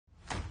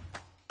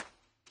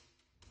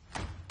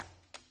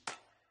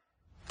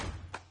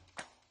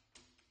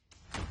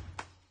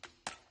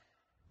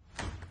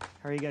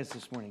How are you guys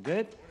this morning?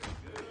 Good?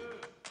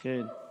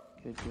 Good.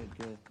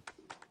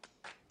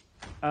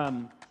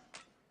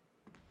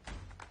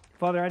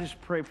 Father, I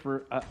just pray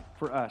for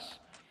us,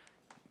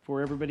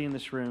 for everybody in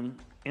this room,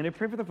 and I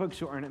pray for the folks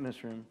who aren't in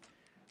this room.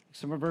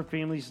 Some of our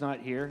family's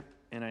not here,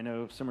 and I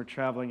know some are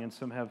traveling, and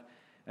some have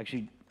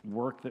actually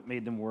work that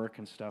made them work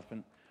and stuff.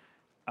 And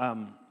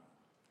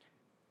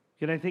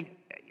I think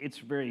it's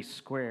very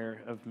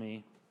square of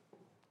me,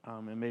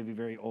 and maybe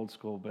very old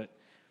school, but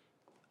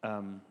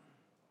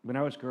when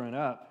I was growing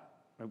up,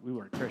 we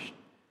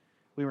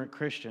weren't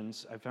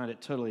Christians. I found it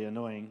totally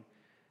annoying,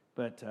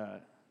 but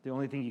the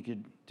only thing you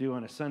could do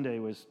on a Sunday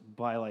was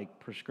buy like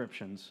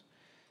prescriptions.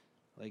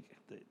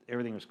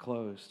 Everything was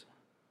closed.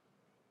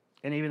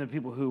 And even the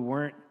people who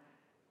weren't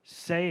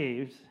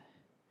saved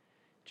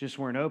just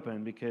weren't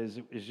open because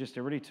it was just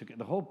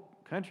the whole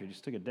country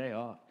just took a day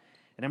off.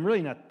 And I'm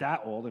really not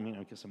that old. I mean,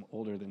 I guess I'm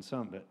older than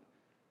some, but.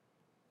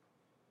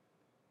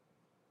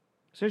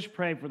 So just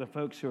pray for the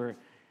folks who are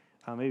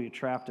maybe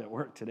trapped at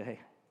work today,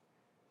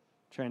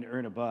 trying to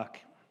earn a buck.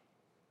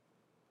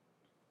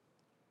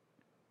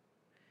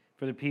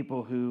 For the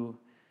people who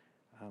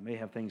may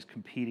have things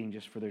competing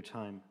just for their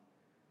time,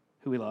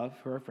 who we love,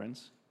 who are our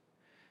friends.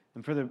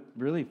 And for the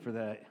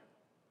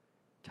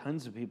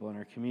tons of people in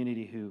our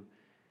community who,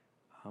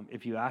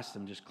 if you ask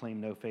them, just claim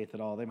no faith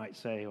at all. They might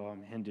say, well,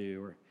 I'm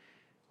Hindu, or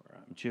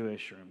I'm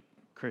Jewish, or I'm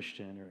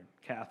Christian, or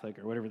Catholic,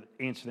 or whatever the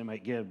answer they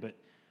might give, but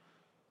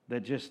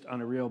that just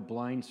on a real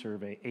blind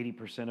survey,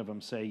 80% of them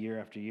say year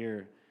after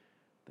year,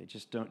 they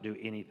just don't do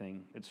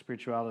anything. That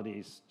spirituality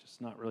is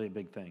just not really a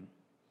big thing.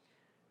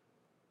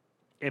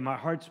 And my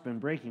heart's been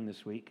breaking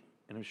this week,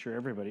 and I'm sure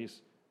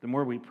everybody's. The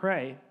more we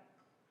pray,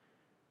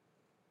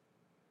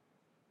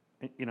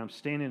 I'm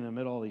standing in the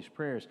middle of all these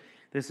prayers.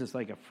 This is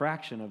like a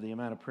fraction of the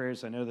amount of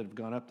prayers I know that have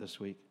gone up this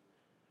week.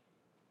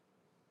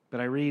 But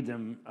I read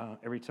them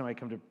every time I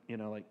come to,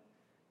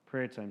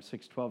 prayer time,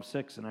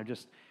 6:12:6, and I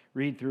just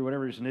read through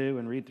whatever's new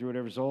and read through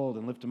whatever's old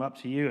and lift them up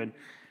to you. And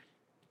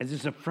it's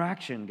just a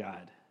fraction,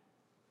 God,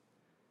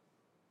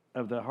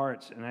 of the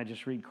hearts. And I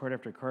just read card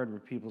after card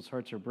where people's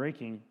hearts are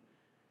breaking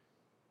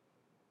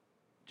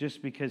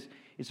just because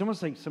it's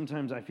almost like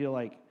sometimes I feel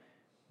like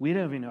we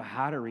don't even know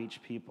how to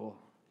reach people.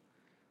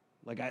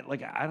 I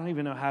don't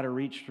even know how to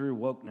reach through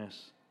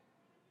wokeness.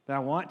 But I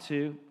want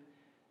to,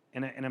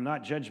 and I'm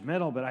not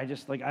judgmental, but I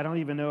just, I don't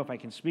even know if I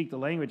can speak the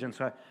language. And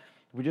so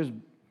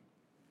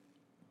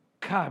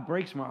God, it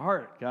breaks my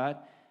heart, God.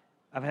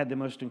 I've had the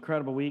most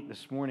incredible week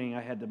this morning.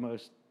 I had the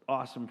most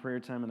awesome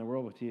prayer time in the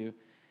world with you.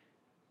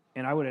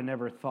 And I would have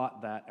never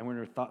thought that. I would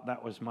have never thought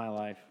that was my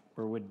life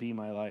or would be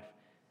my life.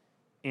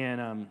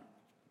 And,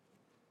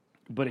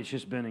 but it's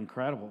just been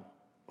incredible.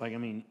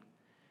 And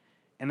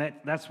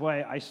that's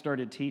why I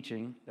started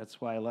teaching.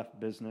 That's why I left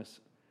business,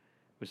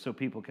 was so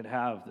people could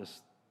have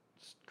this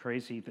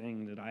crazy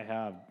thing that I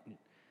have.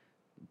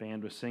 The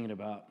band was singing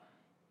about.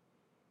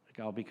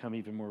 I'll become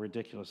even more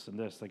ridiculous than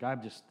this.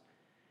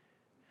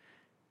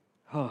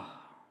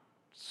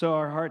 So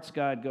our hearts,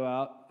 God, go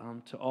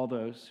out to all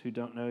those who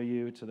don't know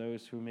you, to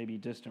those who may be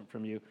distant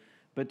from you.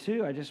 But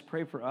two, I just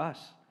pray for us,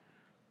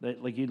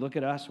 that you look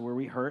at us where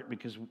we hurt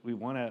because we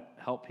want to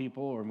help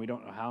people, or we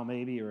don't know how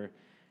maybe, or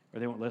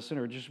they won't listen,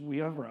 or just we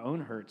have our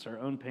own hurts, our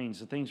own pains,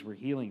 the things we're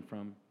healing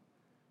from.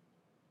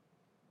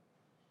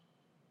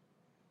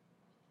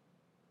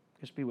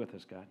 Just be with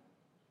us, God.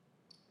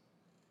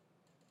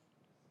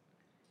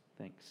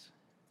 Thanks.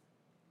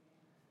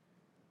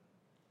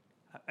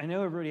 I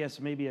know everybody has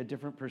maybe a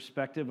different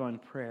perspective on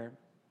prayer.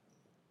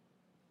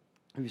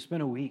 We've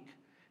spent a week,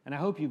 and I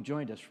hope you've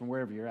joined us from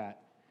wherever you're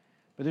at.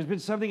 But there's been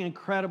something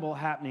incredible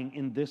happening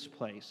in this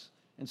place.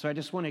 And so I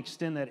just want to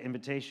extend that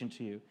invitation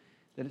to you,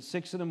 that at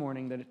 6 in the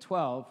morning, that at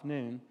 12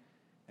 noon,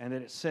 and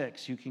that at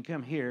 6 you can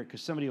come here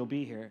because somebody will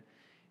be here.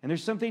 And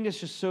there's something that's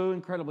just so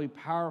incredibly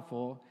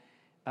powerful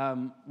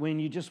when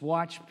you just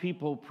watch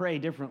people pray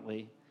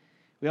differently.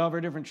 We all have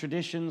our different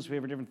traditions. We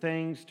have our different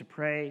things to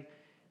pray.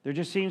 There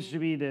just seems to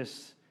be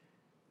this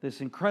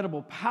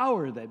incredible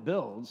power that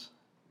builds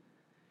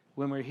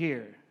when we're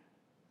here.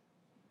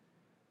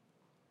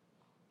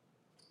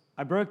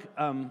 I broke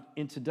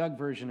into Doug's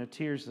version of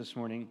tears this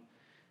morning.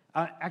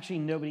 Actually,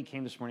 nobody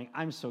came this morning.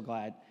 I'm so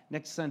glad.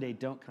 Next Sunday,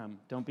 don't come.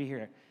 Don't be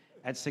here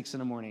at 6 in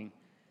the morning.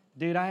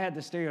 Dude, I had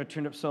the stereo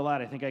turned up so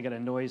loud, I think I got a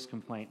noise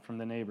complaint from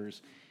the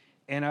neighbors.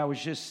 And I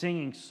was just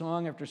singing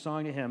song after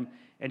song to him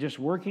and just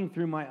working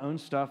through my own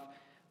stuff,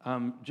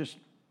 And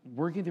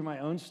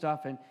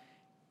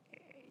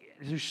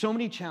there's so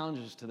many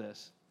challenges to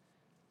this.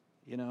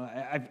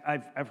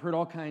 I've heard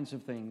all kinds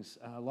of things,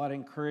 a lot of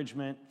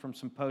encouragement from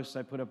some posts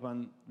I put up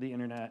on the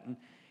internet,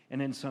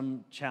 and then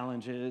some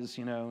challenges,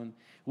 and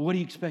what do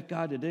you expect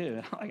God to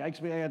do? I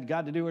expect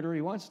God to do whatever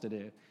he wants to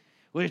do.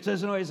 Well, it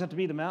doesn't always have to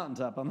be the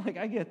mountaintop. I'm like,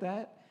 I get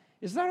that.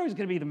 It's not always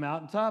going to be the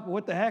mountaintop.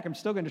 What the heck? I'm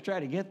still going to try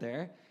to get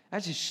there.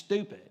 That's just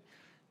stupid.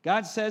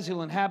 God says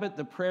he'll inhabit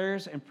the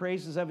prayers and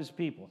praises of his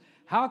people.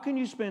 How can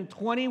you spend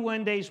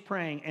 21 days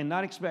praying and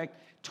not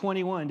expect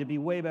 21 to be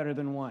way better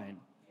than one?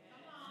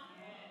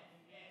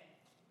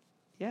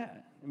 Yeah,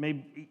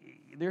 maybe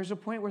there's a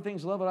point where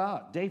things leveled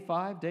out. Day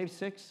 5, day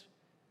 6,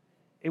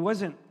 it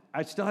wasn't,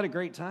 I still had a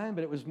great time,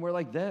 but it was more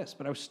like this.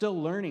 But I was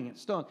still learning.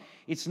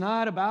 It's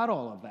not about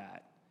all of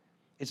that.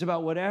 It's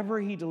about whatever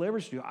he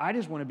delivers to you. I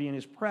just want to be in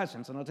his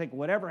presence, and I'll take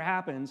whatever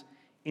happens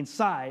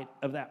inside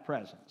of that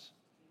presence.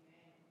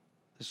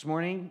 This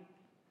morning,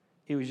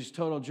 it was just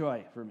total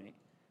joy for me.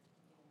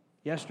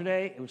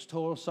 Yesterday, it was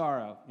total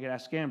sorrow. You could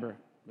ask Amber.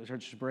 It was her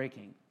just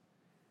breaking.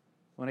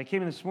 When I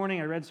came in this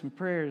morning, I read some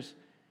prayers,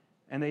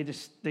 and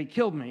they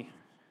killed me.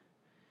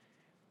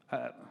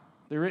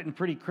 They're written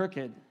pretty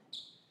crooked.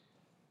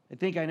 I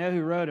think I know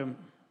who wrote them.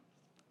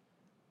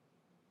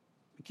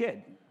 A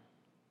kid.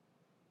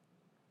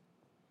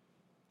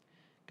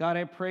 God,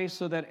 I pray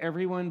so that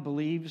everyone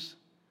believes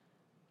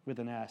with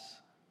an S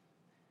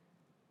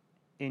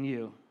in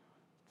you.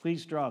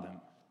 Please draw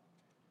them.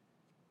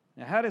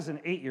 Now, how does an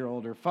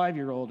 8-year-old or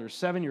 5-year-old or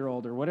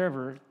 7-year-old or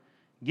whatever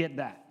get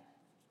that?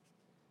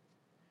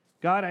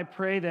 God, I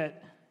pray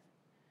that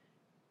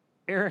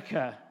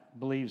Erica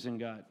believes in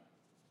God.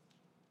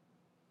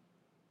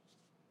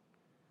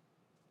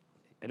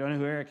 I don't know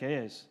who Erica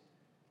is,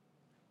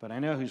 but I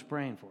know who's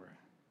praying for her.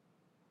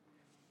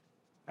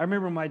 I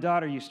remember when my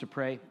daughter used to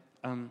pray.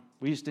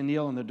 We used to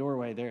kneel in the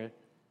doorway there,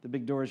 the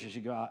big doors as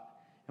you go out,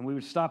 and we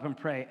would stop and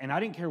pray. And I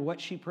didn't care what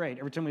she prayed.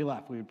 Every time we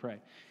left, we would pray.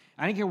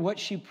 I didn't care what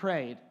she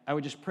prayed. I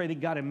would just pray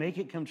that God would make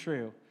it come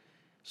true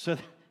so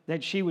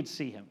that she would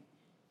see him.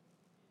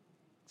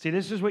 See,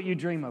 this is what you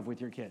dream of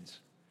with your kids.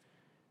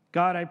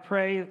 God, I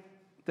pray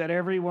that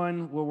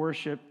everyone will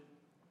worship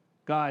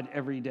God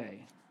every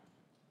day.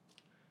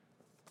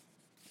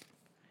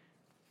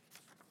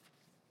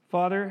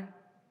 Father,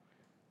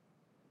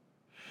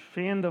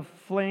 fan the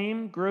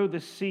flame, grow the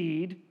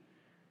seed,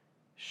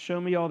 show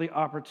me all the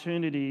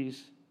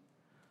opportunities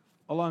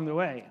along the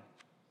way.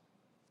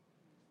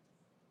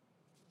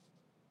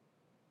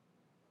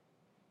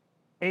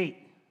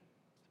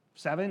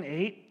 7,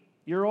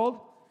 8-year-old.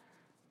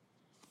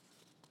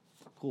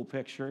 Cool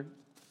picture.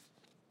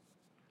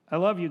 I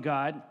love you,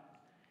 God,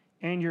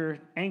 and your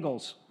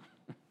angles.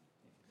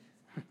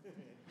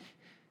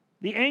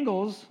 The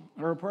angles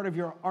are a part of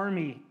your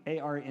army,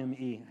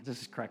 A-R-M-E.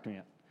 This is cracking me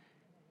up.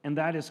 And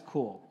that is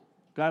cool.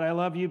 God, I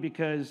love you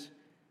because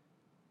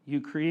you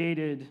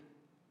created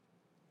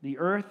the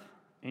earth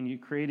and you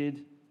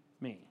created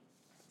me.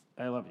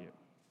 I love you.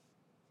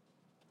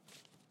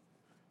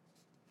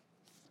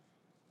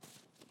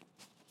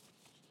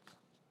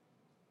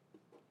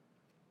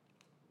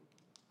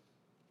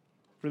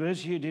 For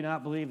those of you who do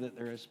not believe that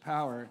there is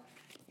power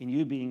in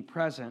you being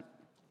present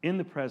in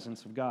the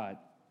presence of God,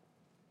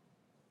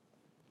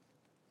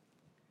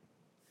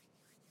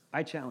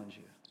 I challenge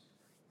you.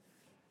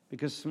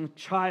 Because some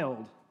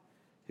child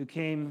who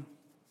came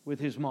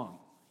with his mom,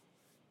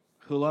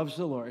 who loves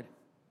the Lord,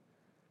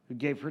 who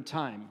gave her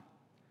time,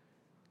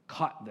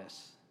 caught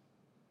this.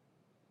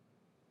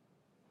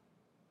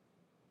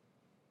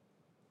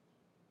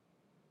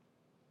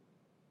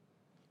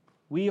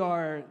 We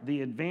are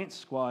the advanced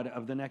squad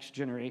of the next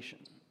generation.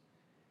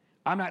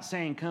 I'm not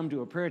saying come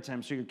to a prayer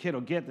time so your kid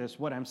will get this.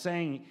 What I'm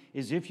saying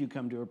is if you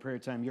come to a prayer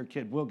time, your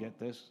kid will get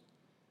this.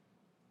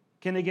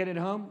 Can they get it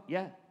home?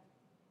 Yeah.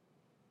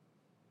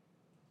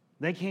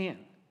 They can.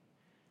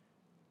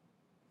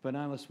 But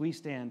unless we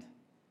stand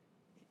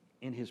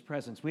in his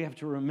presence, we have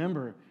to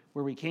remember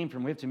where we came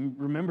from. We have to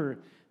remember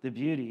the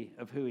beauty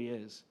of who he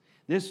is.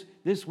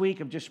 This week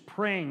of just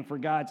praying for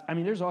God's,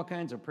 there's all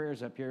kinds of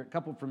prayers up here, a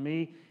couple from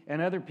me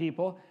and other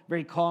people,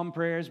 very calm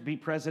prayers, be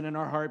present in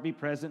our heart, be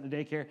present in the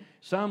daycare.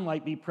 Some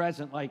be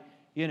present,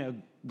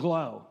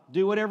 glow.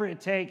 Do whatever it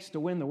takes to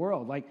win the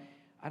world.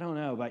 I don't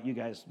know about you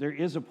guys. There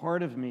is a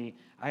part of me,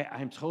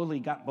 I'm totally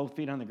got both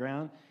feet on the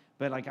ground,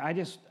 but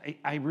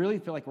I really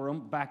feel like we're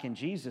back in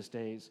Jesus'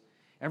 days.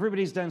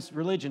 Everybody's done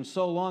religion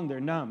so long, they're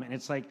numb. And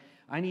it's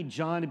I need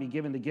John to be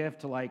given the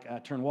gift to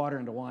turn water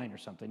into wine or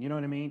something. You know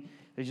what I mean?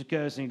 He just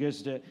goes and he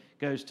goes to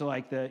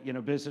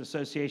the business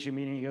association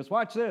meeting. He goes,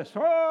 watch this.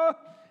 Ah!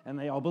 And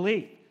they all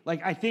believe.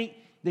 I think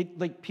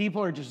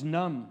people are just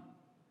numb.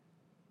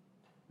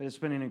 But it's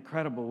been an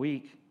incredible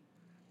week.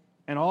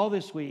 And all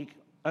this week,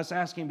 us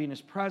asking to be in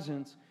his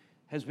presence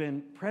has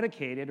been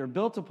predicated or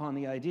built upon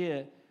the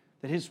idea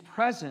that his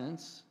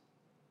presence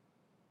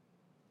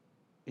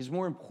is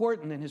more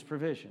important than his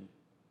provision.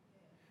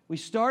 We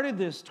started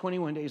this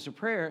 21 days of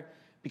prayer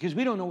because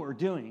we don't know what we're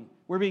doing.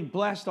 We're being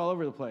blessed all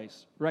over the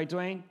place. Right,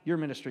 Dwayne? Your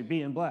ministry,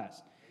 being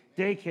blessed.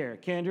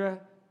 Daycare, Kendra,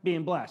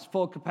 being blessed,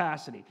 full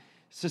capacity.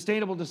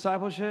 Sustainable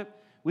discipleship,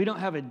 we don't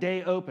have a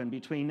day open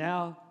between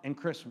now and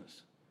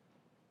Christmas.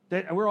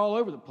 We're all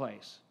over the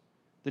place.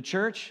 The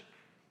church,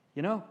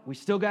 we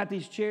still got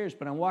these chairs,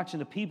 but I'm watching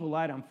the people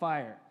light on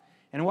fire.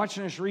 And I'm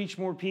watching us reach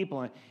more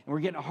people, and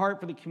we're getting a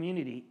heart for the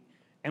community.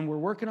 And we're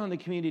working on the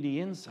community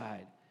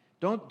inside.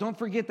 Don't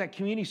forget that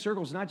community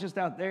circle is not just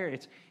out there.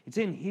 It's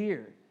in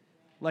here.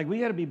 We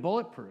got to be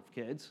bulletproof,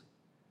 kids.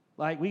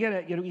 We got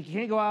to, you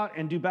can't go out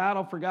and do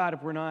battle for God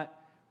if we're not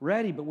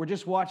ready, but we're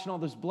just watching all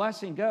this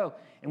blessing go,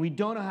 and we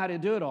don't know how to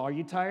do it all. Are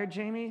you tired,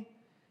 Jamie?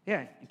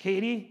 Yeah.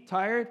 Katie,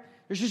 tired?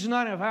 There's just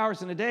not enough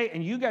hours in the day,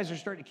 and you guys are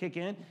starting to kick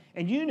in,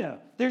 and you know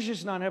there's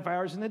just not enough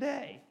hours in the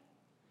day.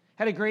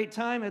 Had a great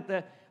time at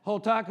the whole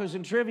tacos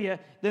and trivia.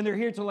 Then they're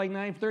here till like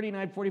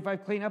 9:30,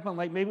 9:45, clean up. I'm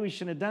like, maybe we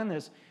shouldn't have done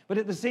this. But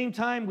at the same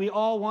time, we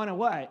all want to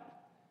what?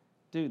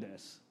 Do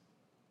this.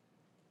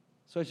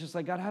 So it's just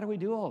like, God, how do we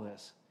do all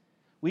this?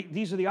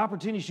 These are the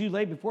opportunities you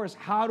laid before us.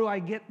 How do I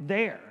get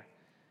there?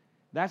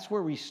 That's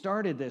where we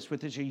started this,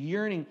 with this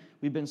yearning.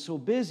 We've been so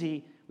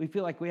busy, we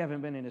feel like we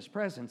haven't been in his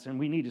presence, and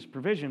we need his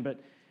provision. But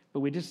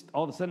we just,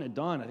 all of a sudden it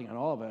dawned, I think, on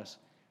all of us.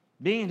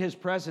 Being in his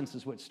presence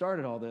is what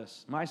started all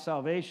this. My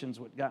salvation's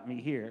what got me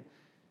here.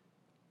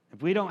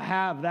 If we don't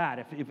have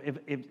that,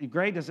 if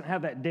Greg doesn't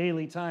have that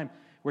daily time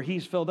where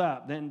he's filled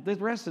up, then the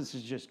rest of this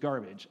is just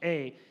garbage.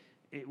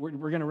 We're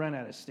going to run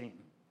out of steam.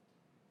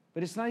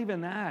 But it's not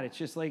even that. It's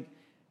just like,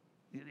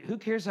 who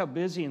cares how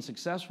busy and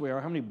successful we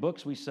are, how many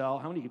books we sell,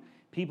 how many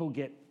people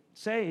get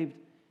saved,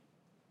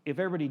 if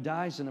everybody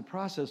dies in the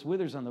process,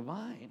 withers on the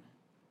vine.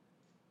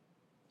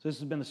 So this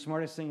has been the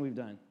smartest thing we've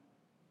done.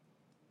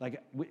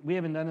 Like, we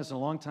haven't done this in a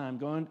long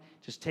time.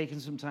 Just taking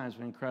some time has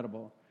been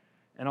incredible.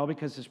 And all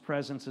because his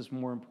presence is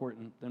more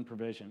important than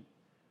provision.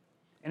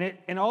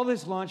 And all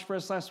this launched for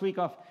us last week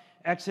off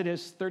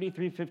Exodus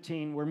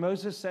 33:15, where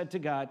Moses said to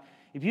God,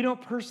 if you don't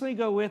personally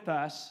go with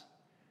us,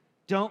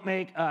 don't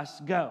make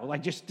us go.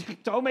 Like,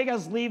 just don't make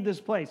us leave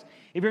this place.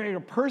 If you're going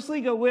to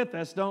personally go with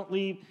us, don't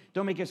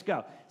make us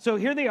go. So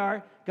here they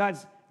are.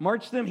 God's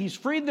marched them. He's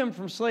freed them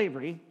from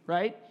slavery,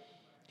 right?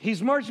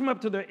 He's marched them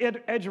up to the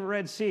edge of the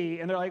Red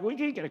Sea, and they're like, we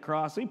can't get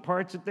across. He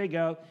parts it, they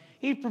go.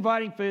 He's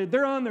providing food.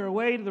 They're on their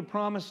way to the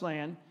promised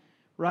land,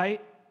 right?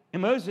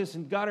 And Moses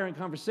and God are in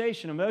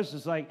conversation, and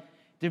Moses is like,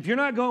 if you're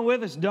not going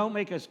with us, don't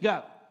make us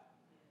go.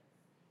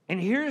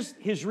 And here's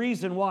his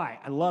reason why.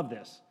 I love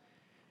this.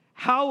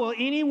 How will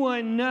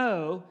anyone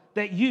know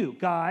that you,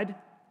 God,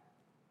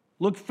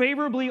 look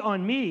favorably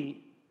on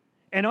me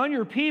and on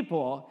your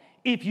people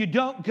if you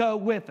don't go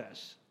with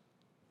us?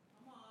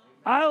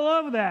 I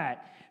love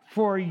that.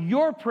 For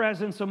your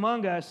presence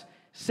among us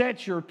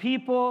sets your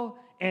people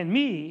and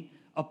me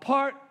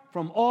apart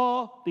from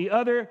all the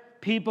other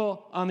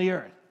people on the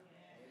earth.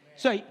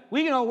 So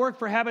we can all work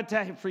for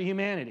Habitat for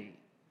Humanity.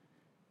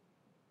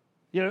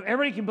 You know,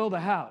 everybody can build a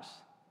house.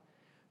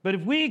 But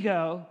if we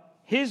go,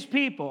 his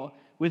people,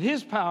 with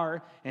his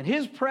power and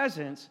his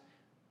presence,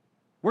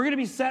 we're going to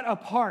be set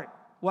apart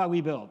while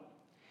we build.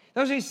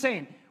 That's what he's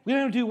saying. We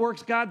don't do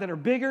works, God, that are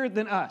bigger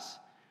than us.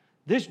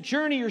 This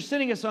journey you're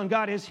sending us on,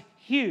 God, is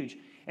huge.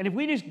 And if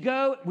we just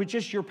go with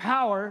just your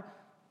power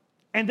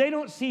and they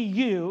don't see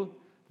you,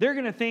 they're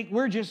going to think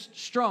we're just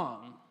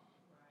strong.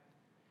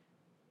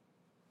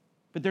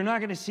 But they're not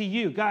going to see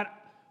you. God,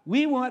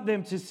 we want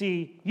them to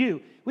see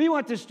you. We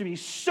want this to be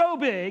so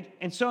big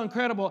and so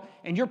incredible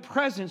and your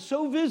presence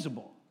so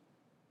visible.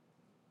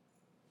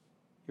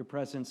 Your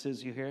presence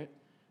is, you hear it,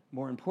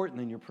 more important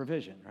than your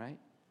provision, right?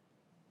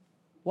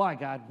 Why,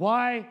 God?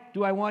 Why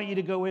do I want you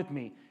to go with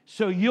me?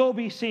 So you'll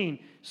be seen,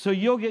 so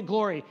you'll get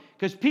glory.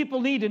 Because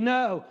people need to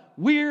know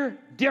we're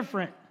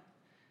different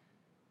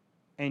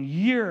and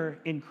you're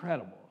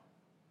incredible.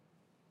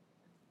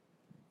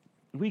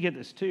 We get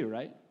this too,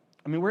 right?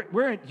 I mean,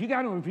 you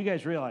got to know if you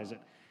guys realize it.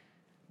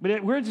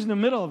 But we're just in the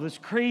middle of this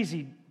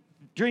crazy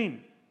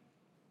dream.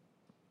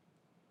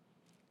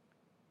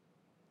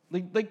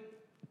 Like,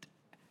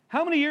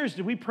 how many years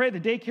did we pray the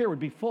daycare would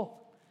be full?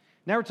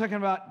 Now we're talking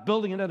about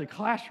building another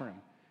classroom.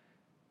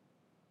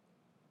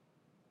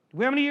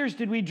 How many years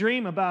did we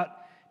dream about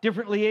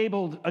differently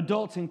abled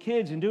adults and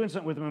kids and doing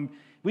something with them?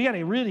 We got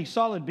a really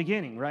solid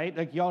beginning, right?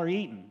 Like y'all are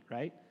eating,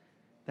 right?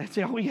 That's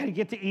all we got to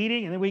get to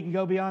eating, and then we can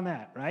go beyond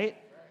that, right?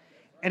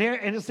 And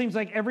it seems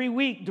like every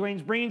week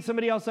Dwayne's bringing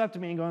somebody else up to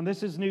me and going,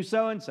 this is new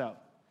so-and-so.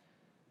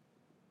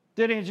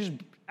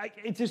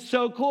 It's just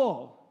so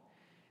cool.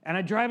 And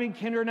I'm driving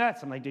Kinder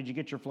nuts. I'm like, did you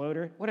get your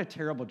floater? What a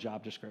terrible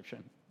job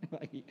description.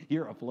 Like,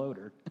 you're a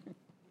floater.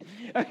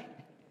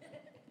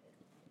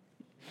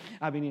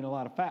 I've been eating a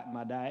lot of fat in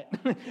my diet.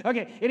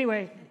 Okay,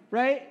 anyway,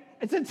 right?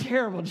 It's a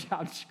terrible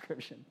job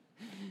description.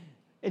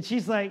 And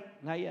she's like,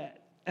 not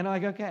yet. And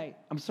I'm like, okay,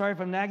 I'm sorry if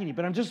I'm nagging you,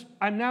 but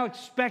I'm now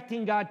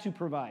expecting God to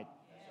provide.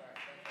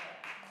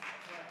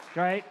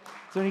 Right?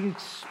 So he's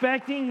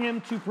expecting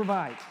him to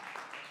provide.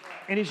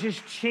 And it's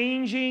just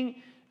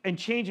changing and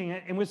changing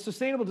it. And with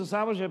sustainable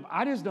discipleship,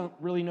 I just don't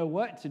really know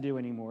what to do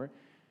anymore.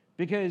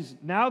 Because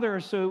now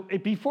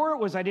before it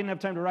was I didn't have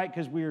time to write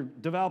because we were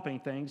developing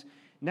things.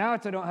 Now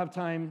it's I don't have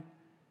time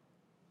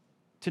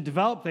to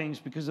develop things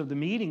because of the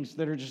meetings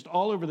that are just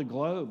all over the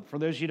globe. For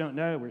those you don't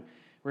know,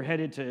 we're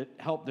headed to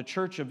help the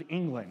Church of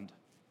England.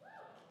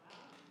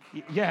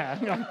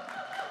 Yeah.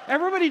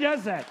 Everybody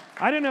does that.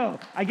 I don't know.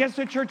 I guess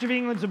the Church of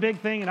England's a big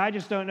thing, and I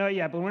just don't know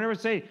yet. But whenever I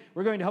say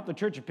we're going to help the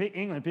Church of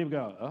England, people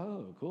go,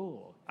 oh,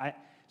 cool.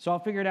 So I'll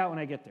figure it out when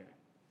I get there.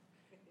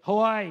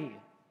 Hawaii,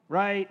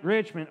 right?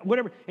 Richmond,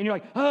 whatever. And you're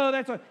like, oh,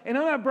 that's what. And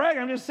I'm not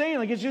bragging. I'm just saying,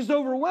 like, it's just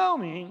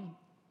overwhelming.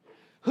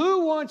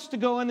 Who wants to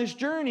go on this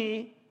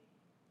journey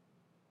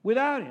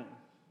without him?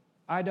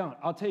 I don't.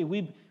 I'll tell you,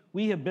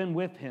 we have been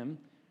with him.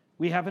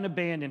 We haven't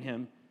abandoned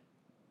him.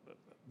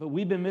 But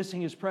we've been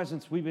missing his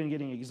presence. We've been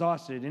getting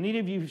exhausted. And any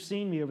of you who've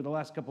seen me over the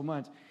last couple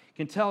months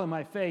can tell in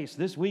my face,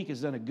 this week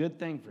has done a good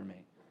thing for me.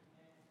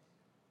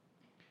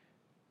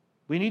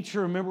 We need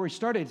to remember where we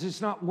started. It's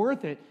just not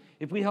worth it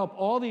if we help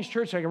all these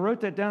churches. Like I wrote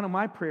that down on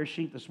my prayer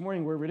sheet this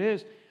morning, wherever it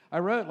is. I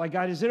wrote, like,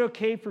 God, is it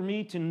okay for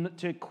me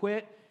to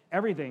quit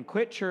everything?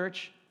 Quit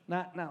church,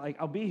 not like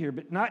I'll be here,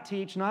 but not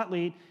teach, not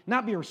lead,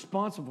 not be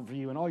responsible for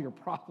you and all your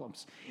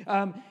problems,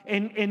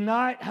 and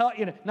not help,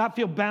 not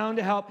feel bound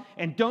to help,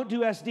 and don't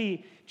do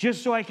SD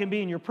just so I can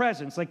be in your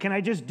presence. Like, can I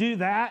just do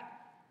that?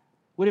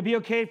 Would it be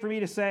okay for me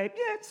to say,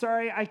 yeah,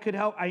 sorry, I could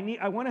help.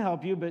 I want to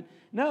help you, but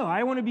no,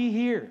 I want to be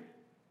here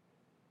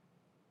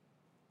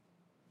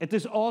at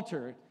this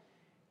altar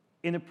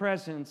in the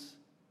presence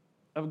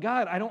of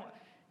God.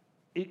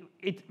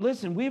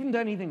 Listen, we haven't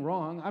done anything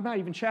wrong. I'm not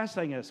even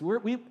chastising us.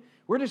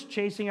 We're just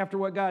chasing after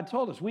what God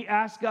told us. We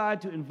asked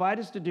God to invite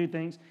us to do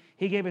things.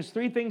 He gave us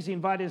 3 things he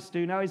invited us to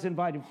do. Now he's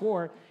invited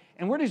 4.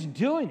 And we're just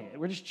doing it.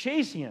 We're just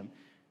chasing him.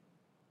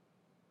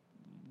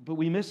 But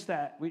we missed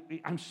that.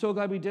 I'm so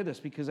glad we did this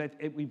because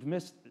we've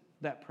missed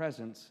that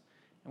presence.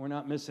 And we're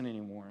not missing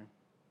anymore.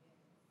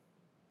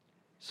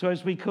 So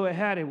as we go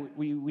ahead,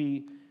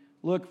 we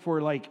look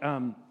for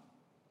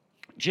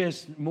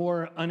just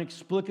more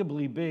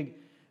inexplicably big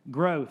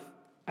growth.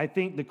 I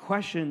think the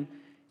question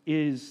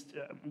is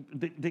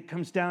that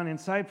comes down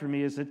inside for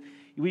me is that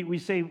we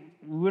say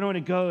we don't want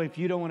to go if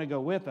you don't want to go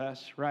with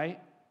us, right?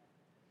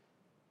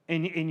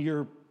 And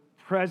your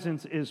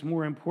presence is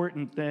more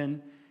important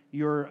than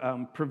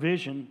your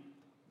provision.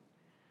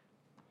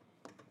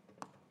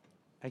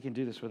 I can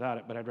do this without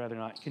it, but I'd rather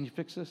not. Can you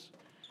fix this?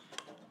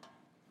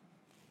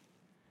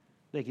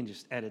 They can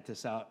just edit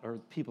this out, or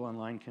people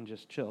online can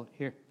just chill.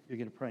 Here, you're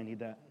going to probably need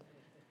that.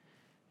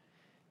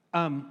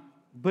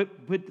 But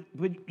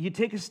you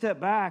take a step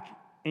back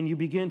and you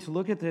begin to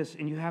look at this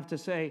and you have to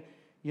say,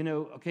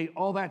 okay,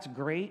 all that's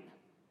great.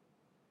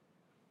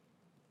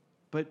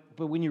 But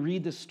when you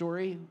read the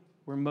story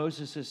where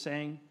Moses is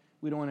saying,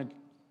 we don't want to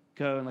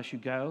go unless you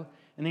go,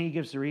 and then he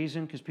gives the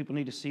reason because people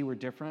need to see we're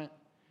different.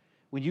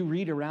 When you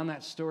read around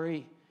that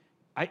story,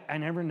 I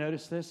never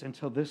noticed this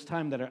until this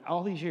time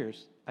all these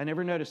years. I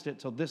never noticed it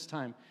till this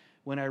time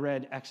when I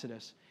read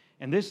Exodus.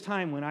 And this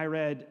time when I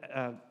read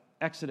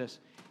Exodus,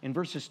 in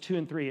verses 2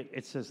 and 3,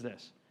 it says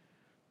this.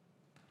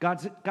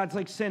 God's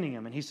like sending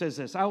him, and he says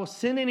this, I will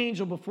send an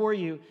angel before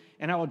you,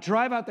 and I will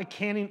drive out the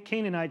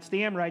Canaanites,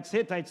 the Amorites, the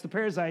Hittites, the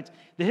Perizzites,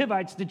 the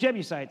Hivites, the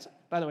Jebusites.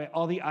 By the way,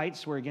 all the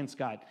ites were against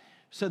God.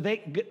 So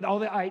all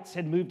the ites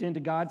had moved into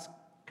God's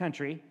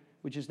country,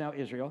 which is now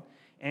Israel,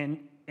 and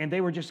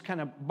they were just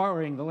kind of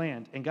borrowing the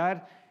land. And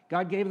God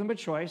gave them a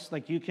choice,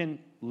 like you can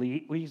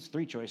leave. We use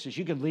 3 choices.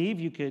 You could leave,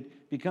 you could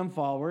become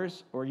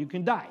followers, or you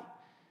can die.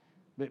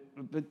 But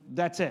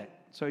that's it.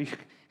 So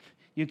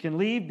you can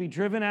leave, be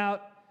driven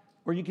out,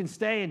 or you can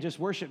stay and just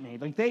worship me.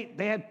 Like they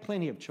had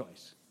plenty of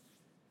choice.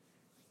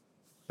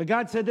 But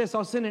God said this,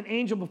 I'll send an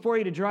angel before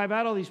you to drive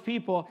out all these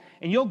people,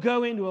 and you'll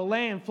go into a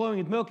land flowing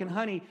with milk and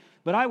honey,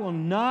 but I will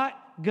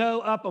not go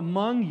up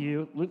among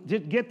you.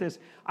 Get this.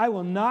 I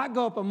will not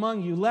go up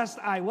among you, lest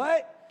I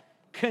what?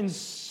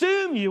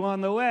 Consume you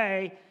on the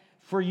way,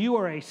 for you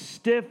are a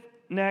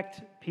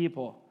stiff-necked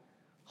people.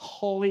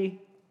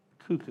 Holy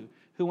cuckoo.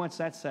 Who wants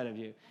that said of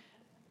you?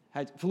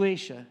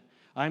 Felicia,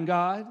 I'm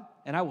God,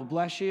 and I will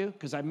bless you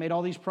because I've made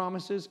all these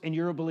promises, and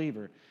you're a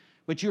believer.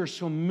 But you're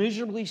so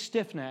miserably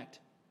stiff-necked.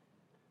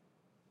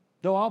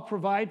 Though I'll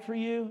provide for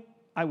you,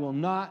 I will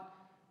not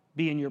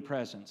be in your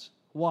presence.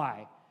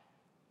 Why?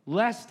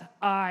 Lest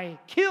I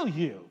kill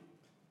you.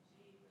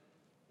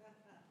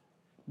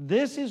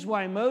 This is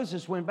why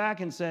Moses went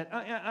back and said,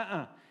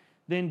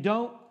 Then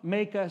don't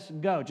make us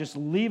go. Just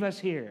leave us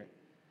here.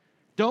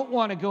 Don't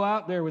want to go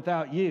out there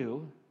without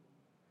you.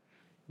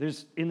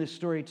 There's, in this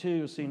story too,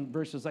 you'll see in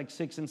verses like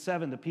 6 and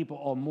 7, the people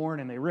all mourn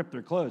and they rip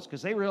their clothes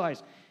because they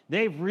realize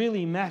they've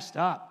really messed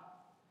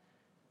up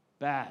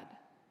bad.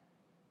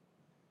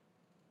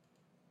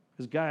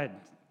 Because God,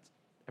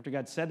 after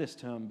God said this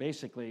to him,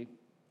 basically,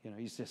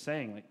 he's just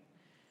saying, like,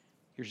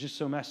 you're just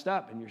so messed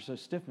up and you're so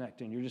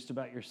stiff-necked and you're just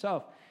about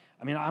yourself.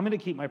 I mean, I'm going to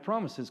keep my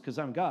promises because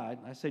I'm God.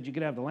 I said you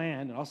could have the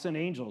land and I'll send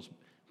angels,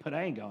 but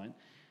I ain't going.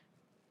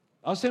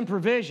 I'll send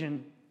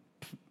provision,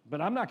 but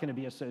I'm not going to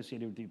be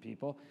associated with you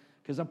people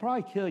because I'll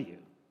probably kill you.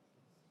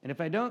 And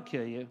if I don't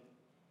kill you,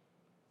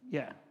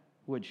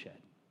 woodshed.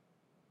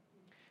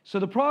 So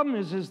the problem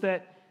is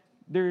that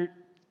they're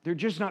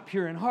just not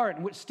pure in heart.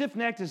 And what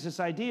stiff-necked is this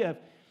idea of,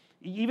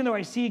 even though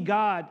I see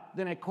God,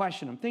 then I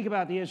question him. Think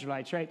about the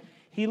Israelites, right?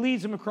 He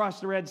leads them across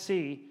the Red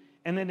Sea,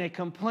 and then they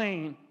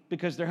complain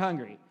because they're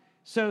hungry.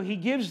 So he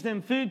gives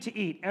them food to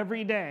eat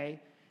every day,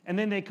 and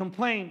then they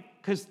complain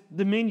because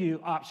the menu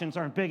options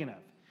aren't big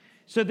enough.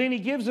 So then he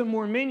gives them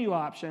more menu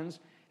options,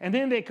 and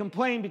then they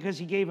complain because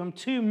he gave them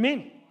too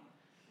many.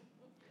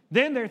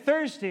 Then they're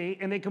thirsty,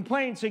 and they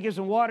complain, so he gives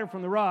them water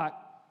from the rock.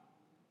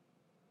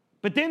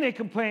 But then they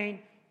complain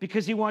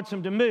because he wants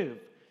them to move.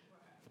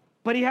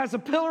 But he has a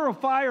pillar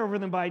of fire over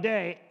them by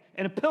day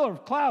and a pillar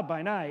of cloud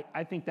by night.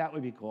 I think that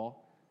would be cool.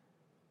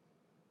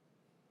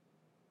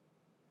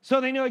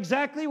 So they know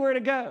exactly where to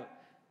go.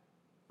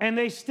 And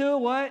they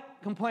still what?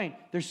 Complain.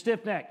 They're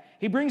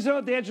stiff-necked. He brings them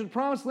up the edge of the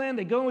promised land.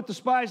 They go in with the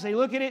spies. They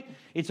look at it.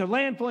 It's a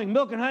land flowing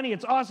milk and honey.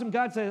 It's awesome.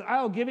 God says,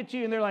 I'll give it to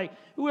you. And they're like,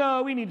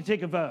 well, we need to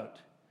take a vote.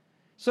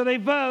 So they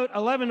vote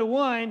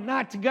 11-1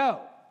 not to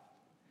go.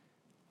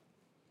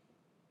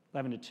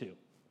 11-2.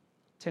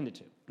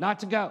 10-2. Not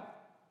to go.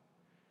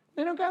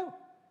 They don't go.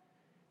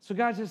 So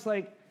God's just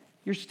like,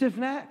 you're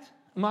stiff-necked.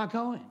 I'm not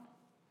going.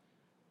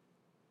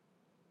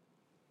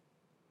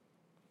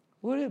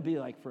 What would it be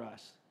like for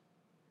us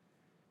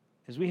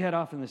as we head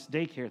off in this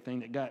daycare thing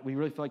that God, we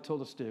really feel like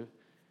told us to?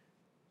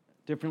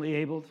 Differently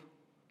abled,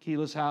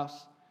 keyless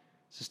house,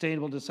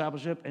 sustainable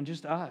discipleship, and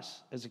just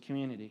us as a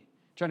community.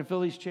 Trying to fill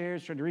these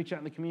chairs, trying to reach out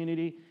in the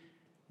community.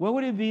 What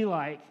would it be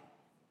like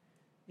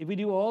if we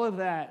do all of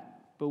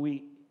that, but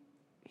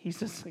he's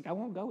just like, I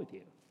won't go with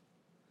you.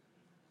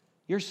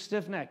 You're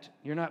stiff-necked.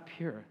 You're not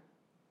pure.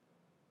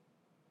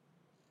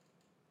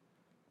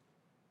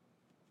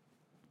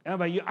 How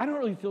about you? I don't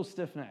really feel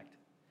stiff-necked.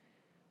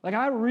 Like,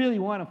 I really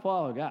want to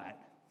follow God.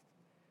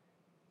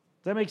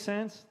 Does that make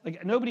sense?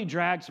 Like, nobody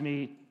drags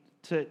me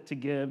to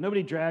give.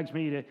 Nobody drags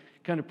me to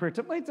kind of prayer.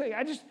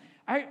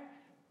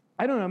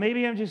 I don't know.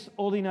 Maybe I'm just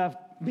old enough.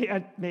 Maybe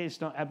I just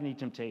don't have any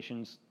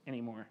temptations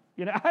anymore.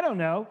 I don't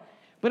know.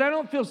 But I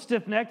don't feel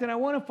stiff-necked, and I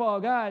want to follow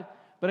God.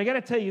 But I got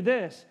to tell you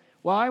this.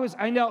 While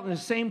I knelt in the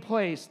same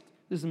place.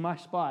 This is my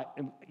spot.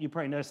 And you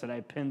probably noticed that I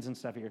have pins and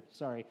stuff here.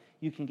 Sorry.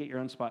 You can get your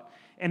own spot.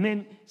 And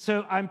then,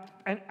 so I'm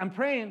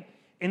praying.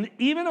 And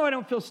even though I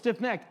don't feel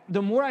stiff-necked,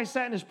 the more I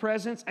sat in his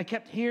presence, I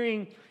kept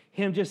hearing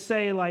him just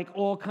say, like,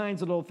 all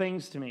kinds of little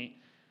things to me.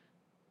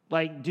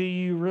 Like, do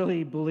you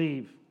really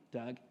believe,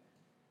 Doug?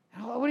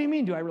 What do you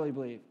mean, do I really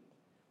believe?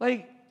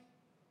 Like,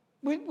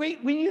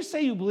 wait, when you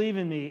say you believe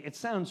in me, it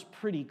sounds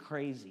pretty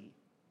crazy,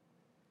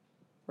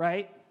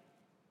 right?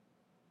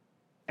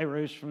 I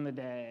rose from the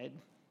dead.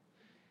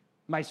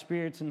 My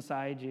spirit's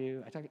inside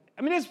you.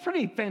 It's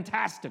pretty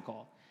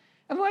fantastical.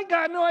 I'm like,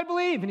 God, no, I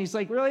believe. And he's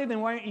like, really?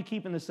 Then why aren't you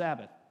keeping the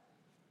Sabbath?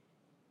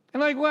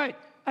 I'm like, what?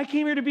 I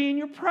came here to be in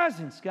your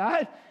presence,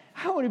 God.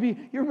 I want to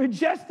be your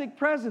majestic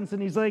presence.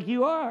 And he's like,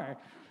 you are.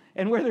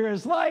 And where there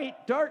is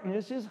light,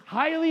 darkness is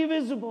highly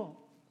visible.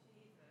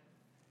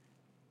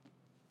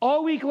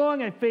 All week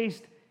long, I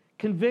faced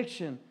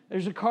conviction.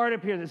 There's a card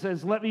up here that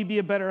says, let me be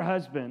a better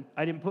husband.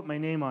 I didn't put my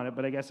name on it,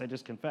 but I guess I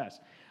just confessed.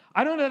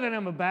 I don't know that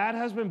I'm a bad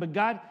husband, but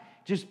God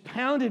just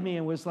pounded me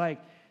and was like,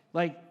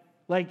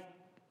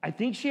 I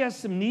think she has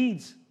some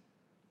needs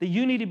that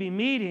you need to be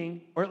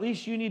meeting, or at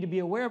least you need to be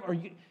aware of,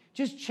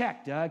 just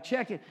check, Doug,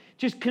 check it.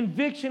 Just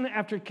conviction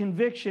after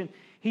conviction.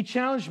 He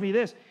challenged me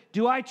this.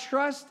 Do I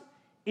trust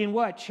in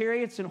what?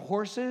 Chariots and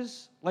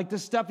horses? Like the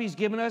stuff he's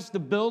given us, the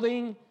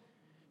building,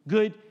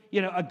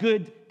 a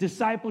good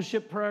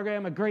discipleship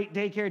program, a great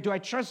daycare. Do I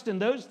trust in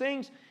those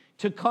things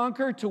to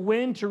conquer, to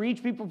win, to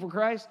reach people for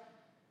Christ?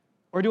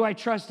 Or do I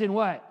trust in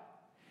what?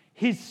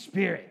 His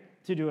Spirit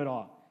to do it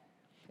all.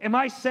 Am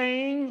I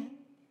saying,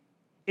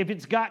 if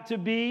it's got to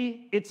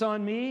be, it's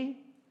on me?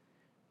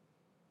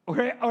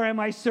 Or am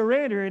I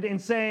surrendered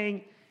and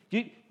saying,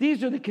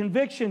 these are the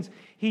convictions?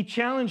 He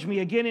challenged me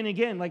again and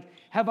again. Like,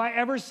 have I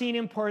ever seen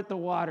him part the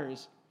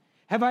waters?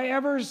 Have I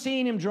ever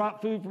seen him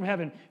drop food from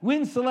heaven?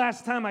 When's the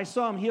last time I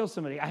saw him heal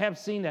somebody? I have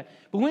seen that.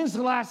 But when's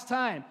the last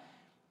time?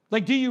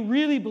 Like, do you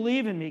really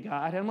believe in me,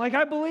 God? I'm like,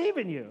 I believe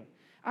in you.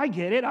 I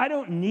get it. I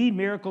don't need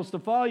miracles to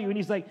follow you. And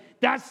he's like,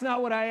 that's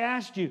not what I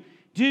asked you.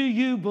 Do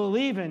you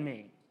believe in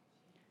me?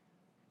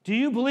 Do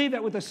you believe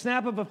that with a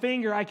snap of a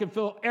finger, I could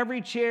fill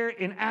every chair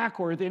in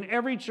Ackworth, in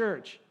every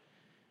church?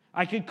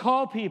 I could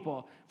call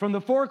people from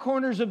the four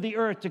corners of the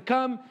earth to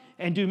come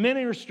and do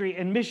ministry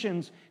and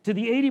missions to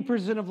the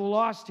 80% of the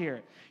lost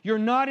here. You're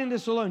not in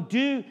this alone.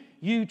 Do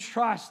you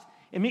trust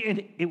in me?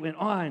 And it went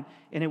on,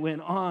 and it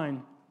went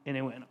on, and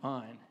it went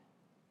on.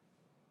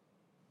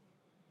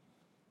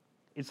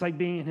 It's like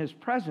being in his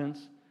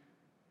presence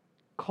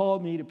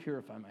called me to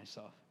purify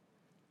myself.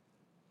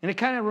 And it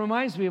kind of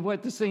reminds me of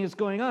what this thing is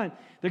going on.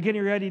 They're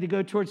getting ready to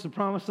go towards the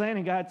promised land,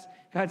 and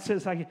God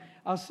says,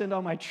 I'll send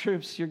all my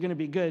troops. You're going to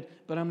be good,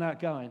 but I'm not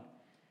going.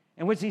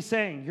 And what's he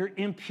saying? You're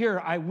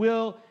impure. I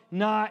will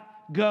not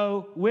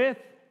go with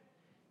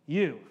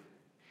you.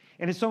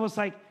 And it's almost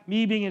like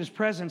me being in his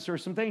presence or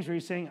some things where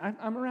he's saying,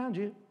 I'm around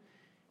you.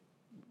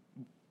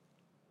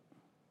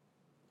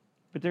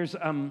 But there's,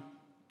 on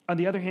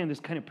the other hand, this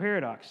kind of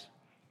paradox,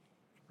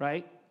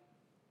 right?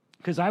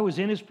 Because I was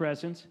in his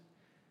presence.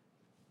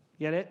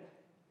 Get it?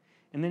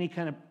 And then he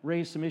kind of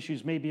raised some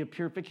issues, maybe of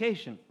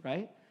purification,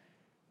 right?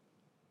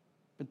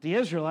 But the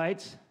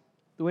Israelites,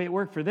 the way it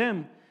worked for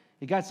them,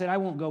 God said, I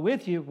won't go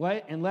with you,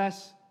 what?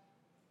 Unless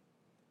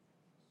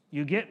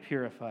you get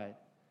purified.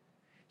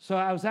 So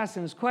I was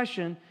asking this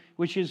question,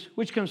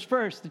 which comes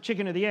first, the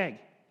chicken or the egg?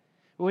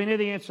 Well, we know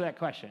the answer to that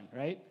question,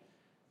 right?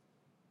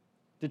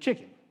 The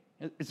chicken.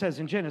 It says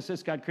in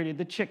Genesis, God created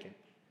the chicken.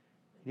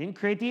 He didn't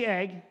create the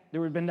egg. There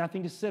would have been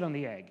nothing to sit on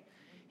the egg.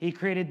 He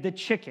created the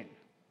chicken.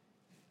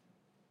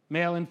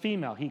 Male and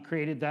female. He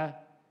created the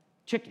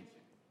chicken.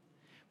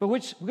 But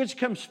which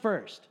comes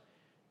first?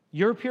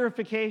 your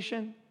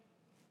purification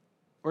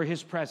or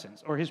his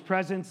presence? Or his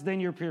presence, then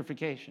your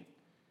purification?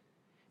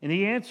 And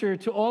the answer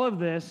to all of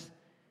this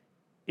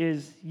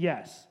is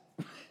yes.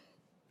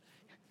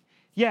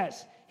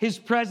 Yes, his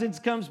presence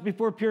comes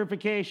before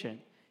purification.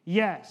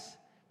 Yes,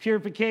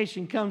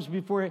 purification comes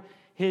before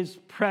his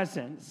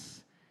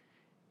presence.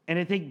 And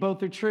I think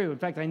both are true. In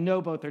fact, I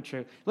know both are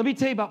true. Let me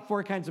tell you about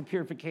 4 kinds of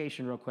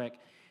purification real quick.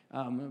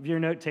 If you're a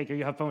note taker,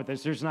 you have fun with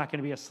this. There's not going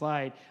to be a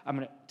slide I'm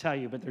going to tell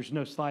you, but there's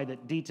no slide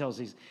that details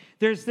these.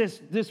 There's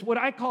this what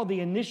I call the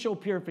initial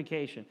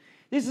purification.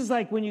 This is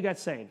like when you got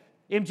saved.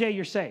 MJ,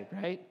 you're saved,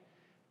 right?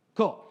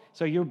 Cool.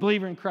 So you're a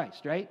believer in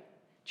Christ, right?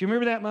 Do you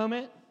remember that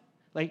moment?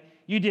 Like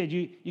you did.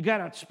 You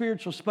got out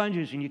spiritual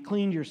sponges and you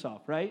cleaned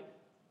yourself, right?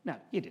 No,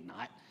 you did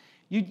not.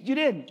 You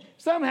didn't.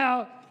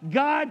 Somehow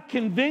God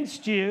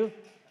convinced you.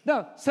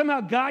 No,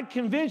 somehow God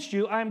convinced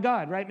you I'm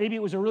God, right? Maybe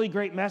it was a really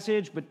great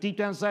message, but deep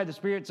down inside the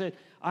Spirit said,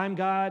 I'm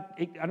God.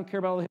 I don't care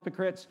about all the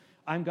hypocrites.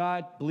 I'm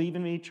God. Believe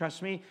in me.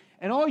 Trust me.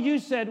 And all you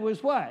said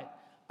was what?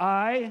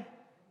 I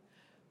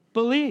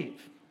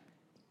believe.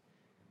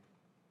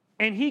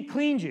 And he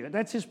cleaned you.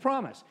 That's his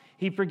promise.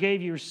 He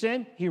forgave your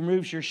sin. He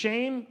removes your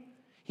shame.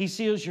 He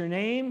seals your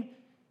name.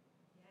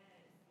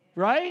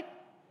 Right?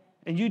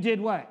 And you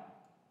did what?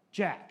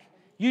 Jack.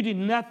 You did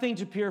nothing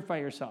to purify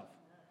yourself.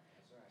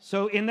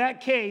 So in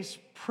that case,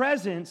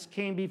 presence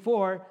came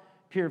before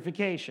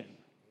purification.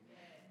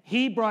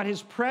 He brought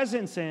his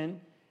presence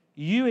in.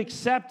 You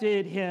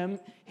accepted him.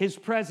 His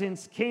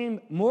presence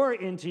came more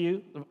into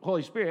you, the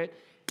Holy Spirit,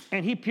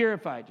 and he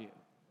purified you.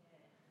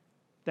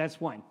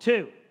 That's 1.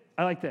 2,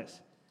 I like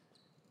this.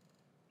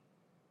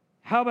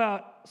 How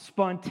about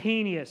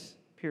spontaneous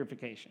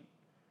purification?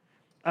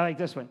 I like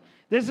this one.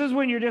 This is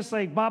when you're just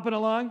like bopping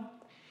along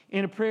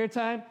in a prayer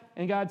time,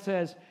 and God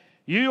says,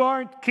 you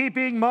aren't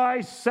keeping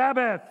my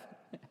Sabbath.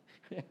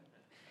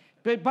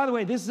 But by the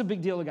way, this is a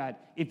big deal to God.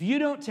 If you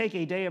don't take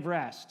a day of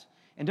rest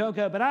and don't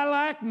go, but I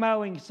like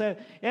mowing, so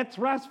it's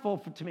restful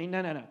to me.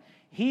 No.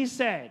 He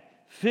said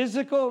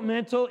physical,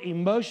 mental,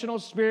 emotional,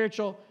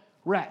 spiritual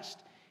rest.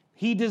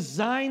 He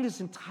designed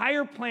this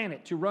entire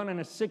planet to run on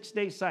a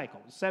 6-day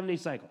cycle, 7-day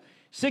cycle.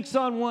 6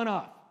 on, 1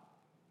 off.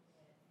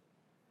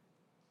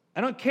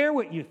 I don't care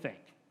what you think.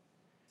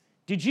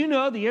 Did you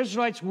know the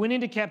Israelites went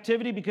into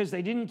captivity because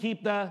they didn't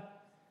keep the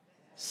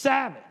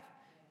Sabbath?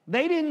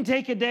 They didn't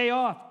take a day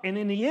off. And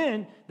in the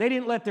end, they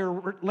didn't let their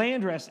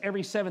land rest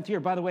every 7th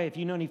year. By the way, if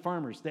you know any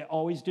farmers, they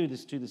always do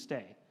this to this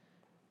day.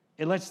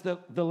 It lets the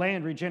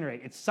land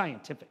regenerate. It's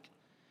scientific.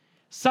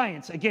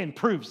 Science, again,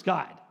 proves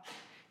God.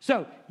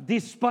 So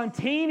this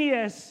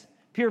spontaneous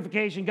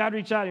purification, God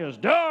reached out and goes,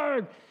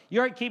 Doug,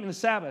 you aren't keeping the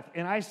Sabbath.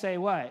 And I say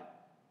what?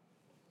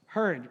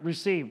 Heard,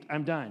 received,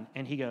 I'm done.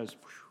 And he goes,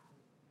 phew.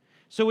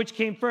 So which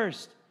came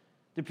first?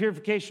 The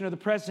purification or the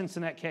presence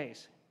in that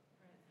case?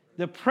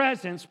 The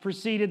presence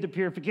preceded the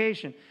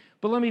purification.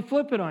 But let me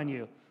flip it on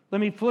you.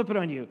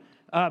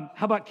 How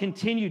about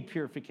continued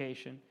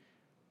purification?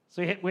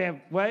 So we have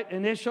what?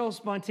 Initial,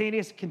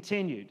 spontaneous,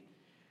 continued.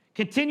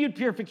 Continued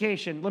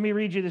purification. Let me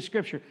read you the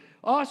scripture.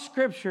 All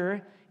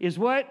scripture is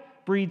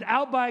what? Breathed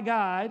out by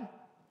God,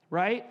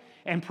 right?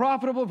 And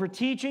profitable for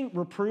teaching,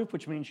 reproof,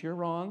 which means you're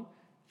wrong,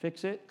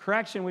 fix it.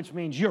 Correction, which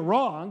means you're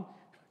wrong.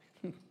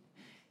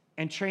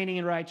 And training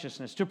in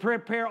righteousness, to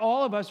prepare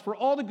all of us for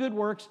all the good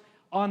works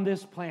on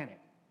this planet.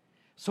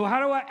 So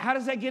how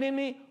does that get in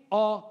me?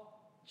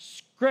 All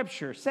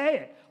scripture. Say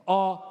it.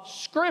 All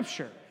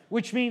scripture,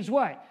 which means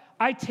what?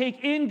 I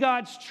take in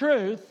God's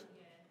truth,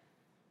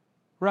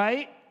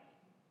 right?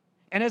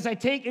 And as I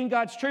take in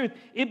God's truth,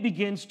 it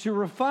begins to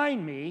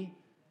refine me,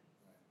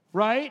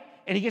 right?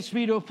 And it gets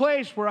me to a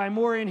place where I'm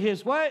more in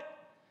his what?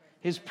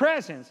 His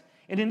presence.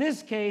 And in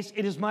this case,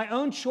 it is my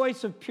own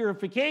choice of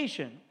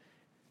purification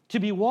to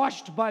be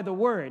washed by the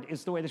word,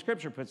 is the way the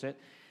scripture puts it.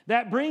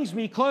 That brings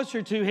me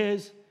closer to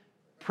his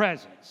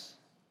presence.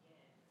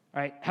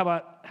 All right, how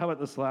about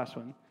this last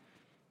one?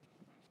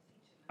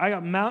 I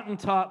got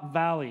mountaintop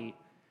valley,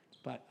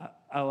 but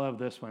I love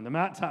this one. The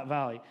mountaintop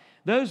valley.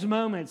 Those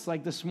moments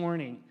like this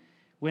morning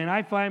when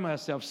I find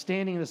myself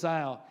standing in this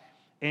aisle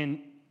and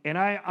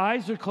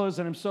eyes are closed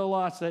and I'm so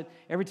lost that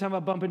every time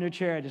I bump into a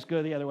chair, I just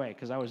go the other way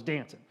because I was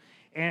dancing.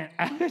 And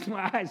I had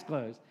my eyes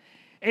closed.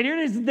 And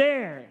you're just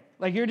there.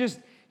 Like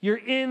you're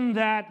in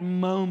that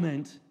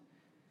moment.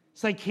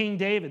 It's like King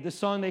David. The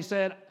song they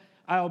said,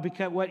 I'll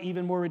become what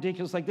even more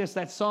ridiculous like this.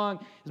 That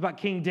song is about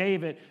King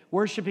David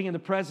worshiping in the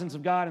presence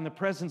of God, and the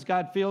presence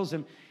God feels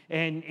him,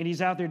 and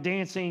he's out there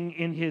dancing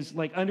in his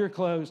like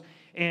underclothes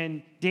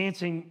and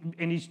dancing,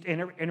 and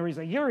everybody's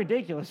like, you're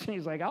ridiculous. And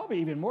he's like, I'll be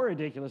even more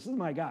ridiculous. This is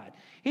my God.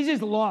 He's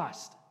just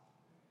lost.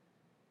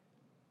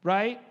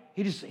 Right?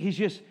 He's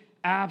just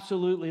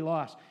absolutely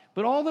lost.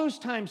 But all those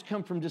times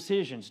come from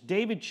decisions.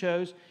 David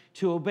chose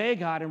to obey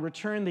God and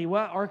return the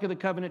Ark of the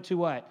Covenant to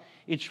what?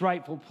 Its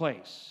rightful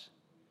place.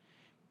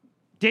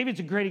 David's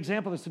a great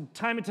example of this.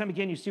 Time and time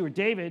again, you see where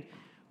David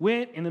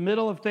went in the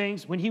middle of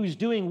things. When he was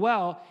doing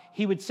well,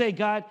 he would say,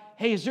 God,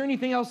 hey, is there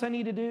anything else I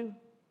need to do?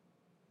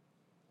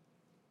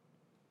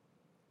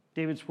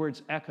 David's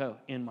words echo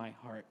in my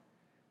heart.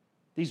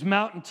 These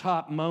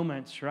mountaintop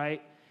moments,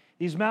 right?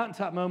 These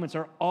mountaintop moments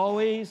are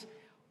always,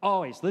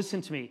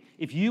 listen to me.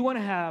 If you want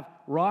to have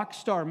rock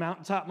star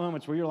mountaintop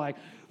moments where you're like,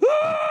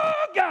 oh,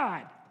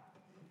 God,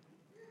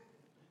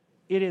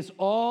 it is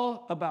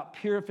all about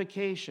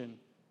purification,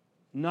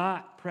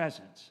 not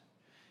presence.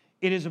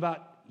 It is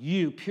about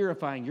you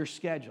purifying your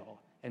schedule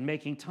and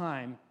making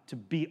time to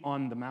be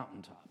on the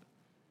mountaintop.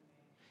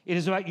 It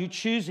is about you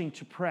choosing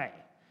to pray.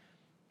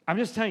 I'm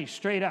just telling you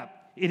straight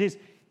up. It is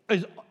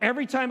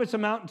every time it's a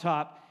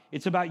mountaintop,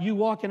 it's about you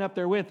walking up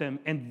there with him,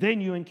 and then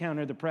you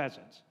encounter the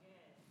presence.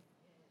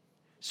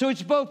 So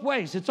it's both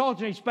ways. It's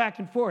alternates back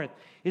and forth.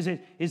 Is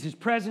his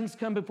presence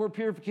come before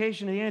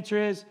purification? And the answer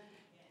is,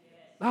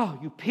 oh,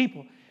 you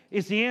people.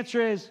 The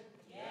answer is,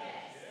 yes.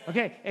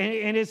 Okay,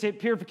 and is it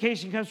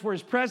purification comes before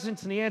his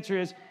presence? And the answer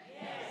is,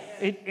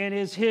 yes. And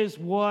is his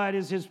what?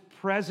 Is his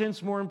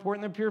presence more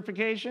important than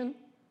purification?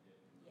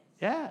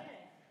 Yes. Yeah.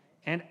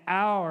 And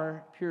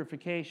our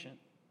purification,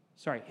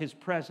 his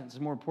presence is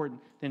more important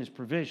than his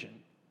provision.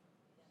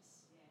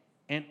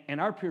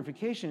 And our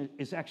purification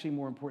is actually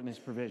more important than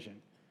his provision.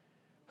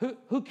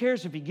 Who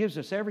cares if he gives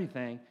us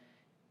everything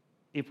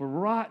if we're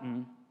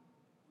rotten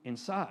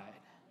inside?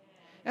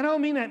 And I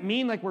don't mean that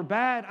mean like we're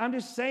bad. I'm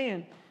just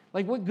saying,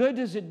 like, what good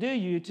does it do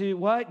you to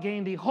what?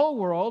 Gain the whole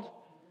world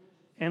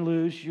and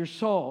lose your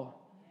soul.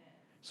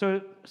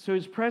 So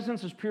his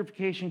presence, his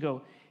purification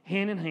go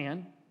hand in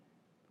hand.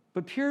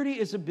 But purity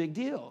is a big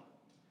deal.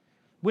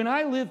 When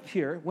I live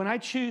pure, when I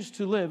choose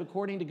to live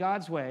according to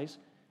God's ways,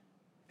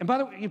 and by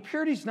the way,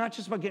 purity is not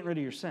just about getting rid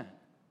of your sin.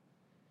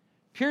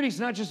 Purity is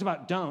not just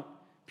about don't.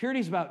 Purity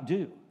is about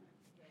do.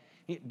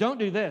 Don't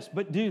do this,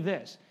 but do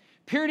this.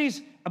 Purity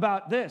is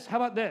about this. How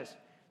about this?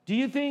 Do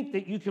you think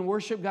that you can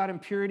worship God in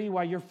purity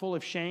while you're full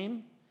of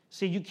shame?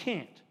 See, you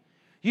can't.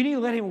 You need to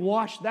let him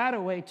wash that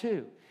away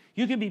too.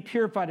 You can be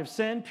purified of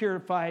sin,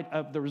 purified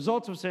of the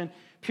results of sin,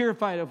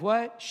 purified of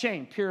what?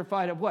 Shame.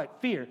 Purified of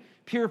what? Fear.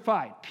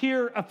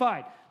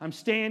 Purified. I'm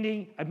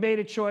standing. I've made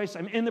a choice.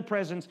 I'm in the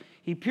presence.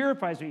 He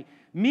purifies me.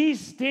 Me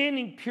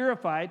standing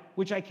purified,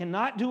 which I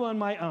cannot do on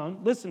my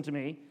own, listen to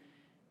me,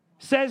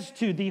 says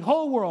to the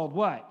whole world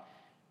what?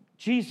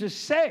 Jesus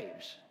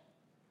saves.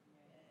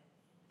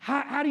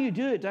 How do you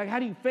do it, Doug? How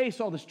do you face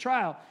all this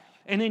trial?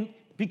 And then,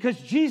 because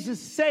Jesus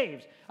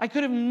saves, I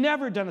could have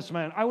never done this on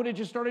my own. I would have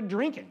just started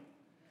drinking.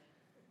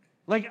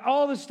 Like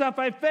all the stuff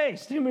I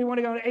faced. Anybody want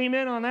to go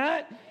amen on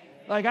that?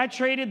 Like I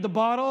traded the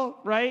bottle,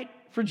 right,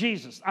 for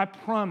Jesus. I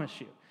promise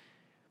you.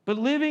 But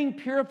living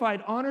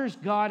purified honors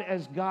God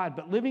as God.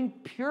 But living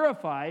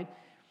purified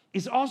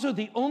is also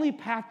the only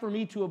path for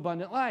me to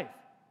abundant life.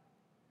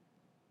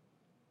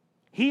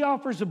 He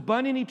offers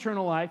abundant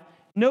eternal life.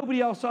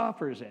 Nobody else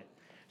offers it.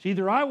 So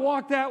either I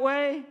walk that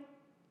way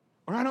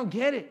or I don't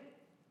get it.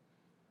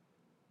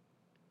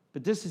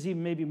 But this is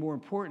even maybe more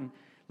important.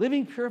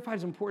 Living purified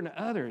is important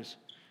to others.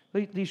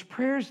 Like these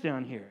prayers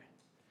down here.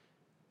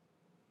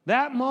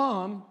 That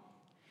mom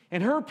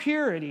and her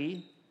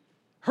purity,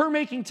 her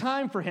making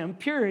time for him,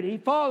 purity,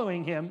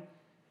 following him,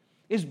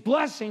 is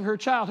blessing her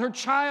child. Her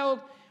child,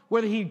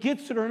 whether he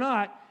gets it or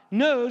not,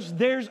 knows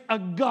there's a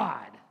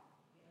God.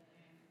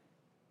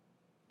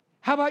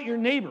 How about your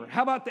neighbor?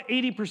 How about the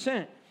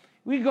 80%?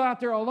 We go out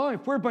there all alone.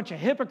 If we're a bunch of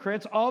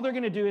hypocrites, all they're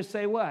going to do is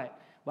say what?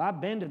 Well, I've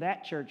been to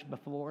that church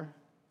before.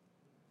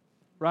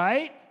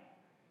 Right?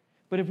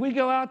 But if we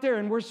go out there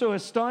and we're so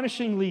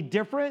astonishingly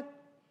different,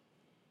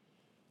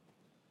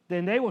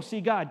 then they will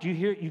see God.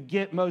 You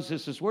get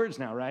Moses' words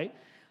now, right?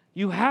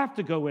 You have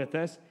to go with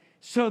us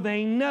so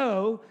they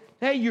know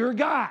that you're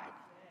God.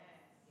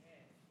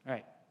 All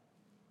right.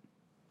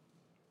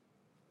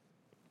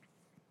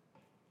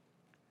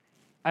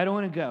 I don't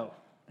want to go.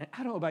 I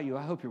don't know about you.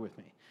 I hope you're with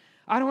me.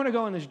 I don't want to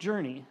go on this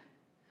journey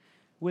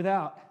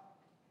without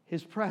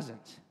his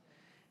presence.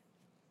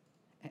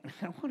 And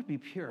I want to be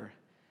pure.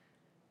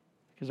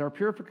 Because our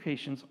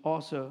purification's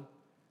also,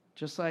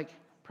 just like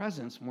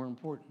presence, more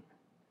important.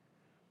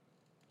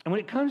 And when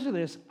it comes to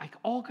this, like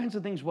all kinds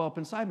of things well up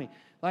inside me.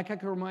 Like I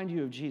can remind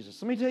you of Jesus.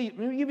 Let me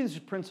give you this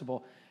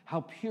principle,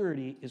 how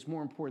purity is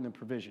more important than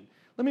provision.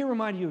 Let me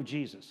remind you of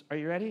Jesus. Are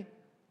you ready?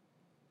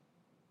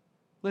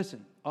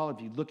 Listen, all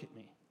of you, look at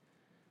me.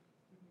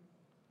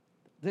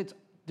 I'm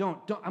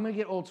going to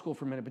get old school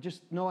for a minute, but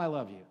just know I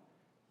love you.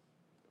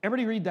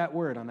 Everybody read that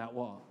word on that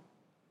wall.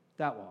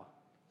 That wall.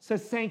 It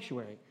says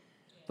sanctuary.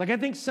 Like I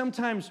think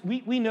sometimes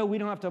we know we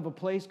don't have to have a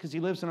place because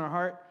he lives in our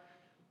heart,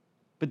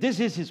 but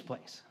this is his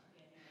place.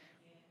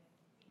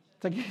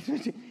 It's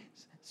like,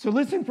 so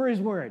listen for his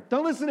word.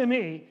 Don't listen to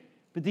me,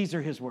 but these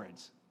are his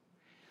words.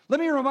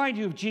 Let me remind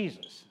you of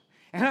Jesus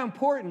and how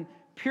important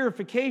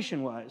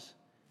purification was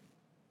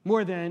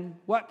more than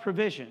what?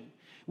 Provision.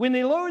 When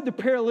they lowered the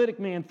paralytic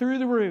man through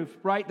the roof,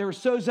 right, they were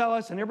so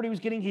zealous and everybody was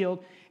getting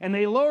healed, and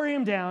they lower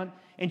him down,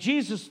 and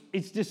Jesus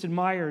just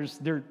admires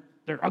their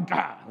oh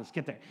God, let's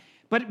get there.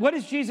 But what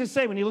does Jesus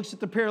say when he looks at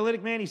the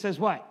paralytic man? He says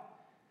what?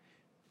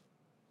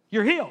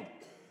 You're healed.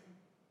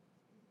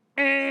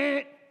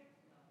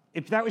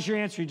 If that was your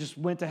answer, you just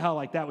went to hell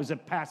like that was a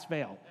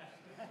pass-fail.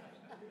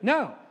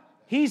 No.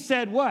 He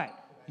said what?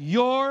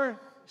 your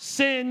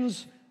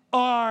sins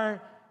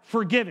are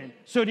forgiven.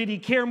 So did he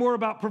care more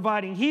about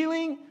providing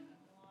healing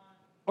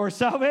or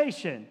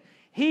salvation?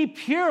 He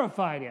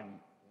purified him.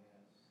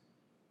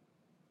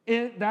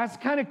 That's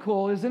kind of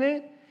cool, isn't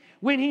it?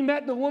 When he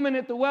met the woman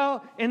at the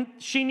well and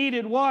she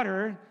needed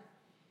water,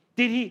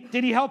 did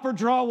he help her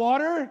draw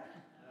water?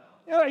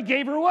 No, he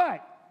gave her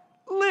what?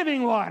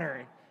 Living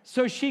water,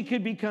 so she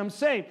could become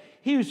saved.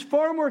 He was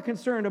far more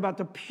concerned about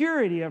the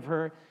purity of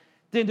her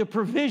than the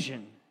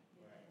provision.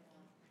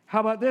 How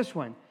about this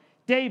one?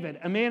 David,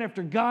 a man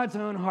after God's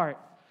own heart.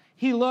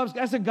 He loves,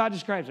 that's what God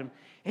describes him.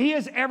 He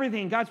has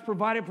everything. God's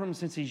provided for him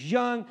since he's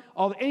young,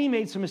 and he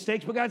made some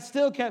mistakes, but God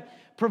still kept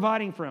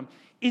providing for him.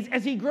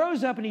 As he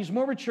grows up and he's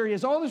more mature, he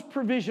has all this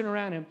provision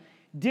around him.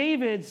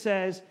 David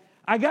says,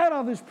 I got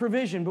all this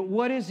provision, but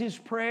what is his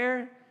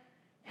prayer?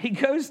 He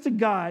goes to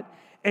God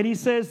and he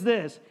says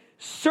this,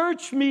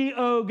 search me,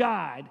 O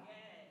God,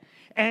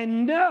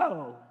 and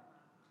know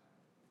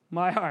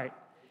my heart.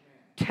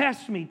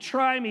 Test me,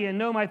 try me, and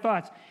know my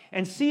thoughts,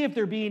 and see if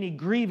there be any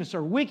grievous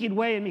or wicked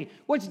way in me.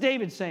 What's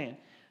David saying?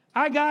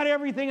 I got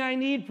everything I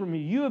need from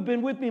you. You have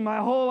been with me my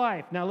whole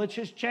life. Now let's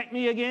just check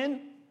me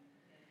again.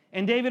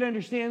 And David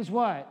understands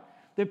what?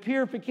 That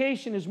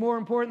purification is more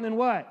important than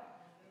what?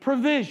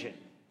 Provision.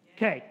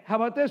 Okay, how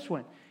about this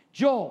one?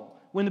 Joel,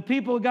 when the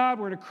people of God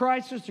were at a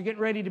crisis, they're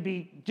getting ready to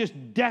be just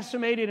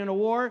decimated in a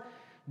war,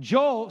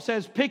 Joel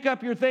says, pick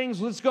up your things,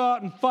 let's go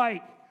out and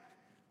fight.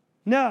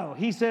 No,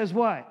 he says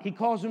what? He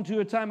calls them to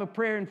a time of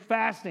prayer and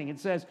fasting. It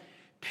says,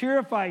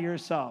 purify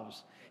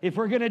yourselves. If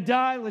we're going to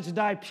die, let's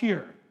die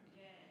pure.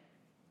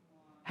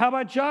 How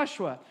about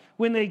Joshua?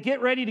 When they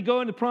get ready to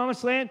go into the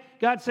promised land,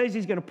 God says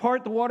he's going to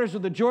part the waters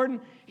of the Jordan.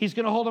 He's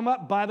going to hold them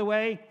up. By the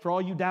way, for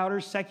all you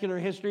doubters, secular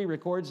history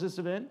records this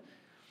event,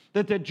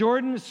 that the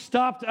Jordan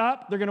stopped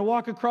up. They're going to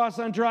walk across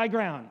on dry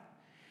ground.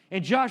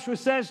 And Joshua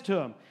says to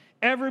them,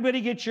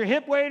 everybody get your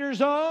hip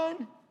waders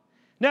on.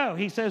 No,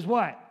 he says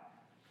what?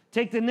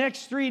 Take the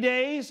next 3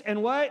 days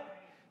and what?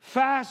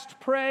 Fast,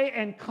 pray,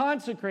 and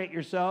consecrate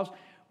yourselves.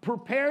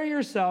 Prepare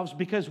yourselves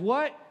because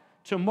what?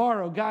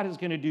 Tomorrow God is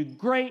going to do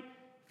great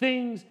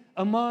things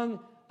among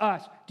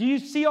us. Do you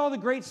see all the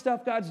great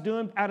stuff God's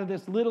doing out of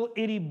this little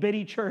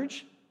itty-bitty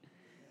church?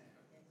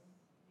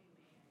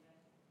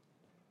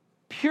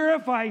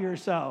 Purify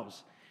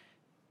yourselves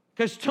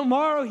because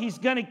tomorrow he's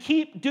going to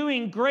keep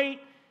doing great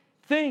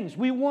things.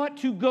 We want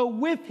to go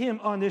with him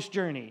on this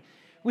journey.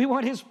 We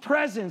want his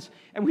presence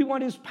and we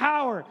want his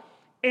power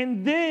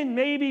and then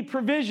maybe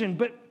provision.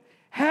 But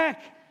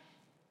heck,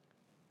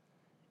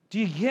 do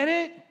you get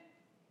it?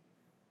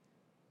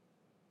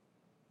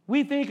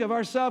 We think of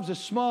ourselves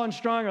as small and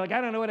strong, like, I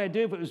don't know what I'd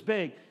do if it was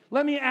big.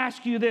 Let me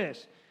ask you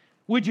this.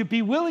 Would you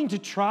be willing to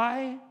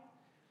try?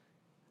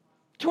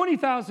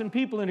 20,000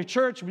 people in a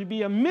church would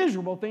be a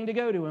miserable thing to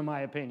go to, in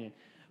my opinion.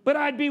 But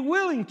I'd be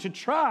willing to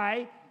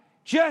try.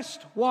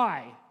 Just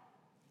why?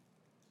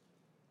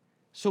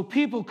 So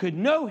people could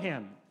know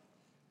him.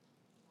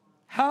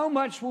 How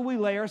much will we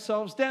lay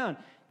ourselves down?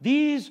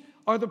 These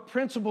are the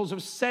principles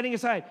of setting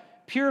aside.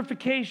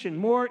 Purification,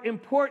 more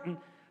important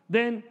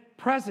than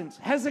presence.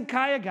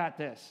 Hezekiah got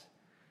this.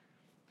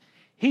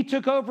 He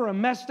took over a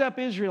messed up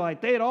Israelite.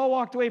 They had all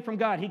walked away from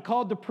God. He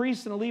called the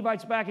priests and the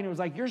Levites back and he was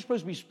like, you're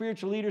supposed to be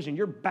spiritual leaders and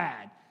you're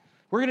bad.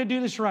 We're going to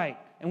do this right.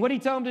 And what did he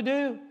tell them to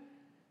do?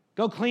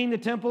 Go clean the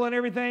temple and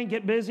everything,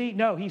 get busy?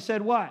 No, he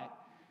said what?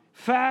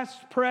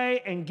 Fast,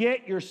 pray, and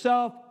get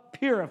yourself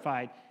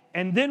purified.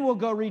 And then we'll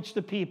go reach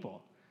the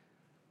people.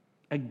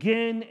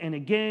 Again and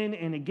again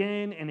and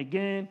again and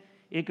again,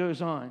 it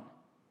goes on.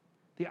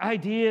 The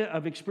idea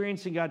of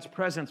experiencing God's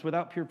presence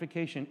without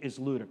purification is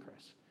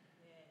ludicrous.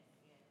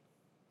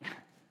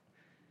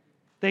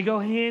 They go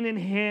hand in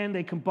hand.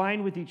 They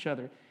combine with each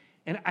other.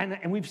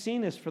 And we've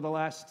seen this for the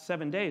last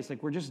 7 days.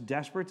 Like, we're just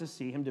desperate to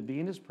see him, to be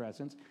in his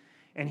presence.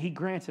 And he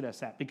granted us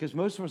that because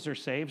most of us are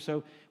saved,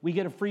 so we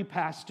get a free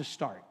pass to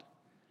start.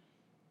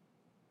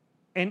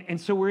 And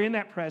so we're in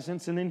that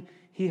presence, and then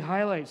he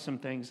highlights some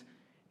things.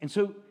 And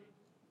so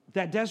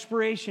that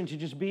desperation to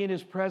just be in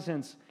his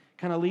presence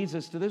kind of leads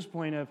us to this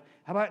point of,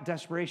 how about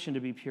desperation to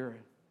be pure?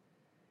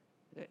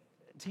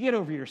 To get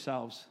over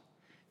yourselves,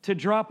 to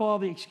drop all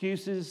the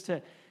excuses,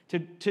 to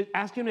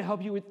ask him to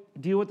help you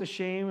deal with the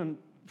shame and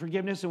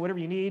forgiveness and whatever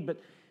you need,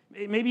 but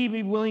maybe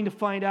be willing to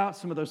find out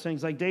some of those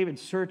things. Like David,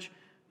 search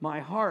my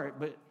heart.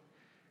 But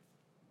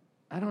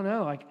I don't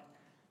know, like,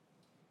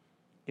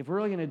 if we're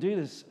really going to do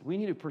this, we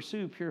need to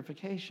pursue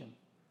purification.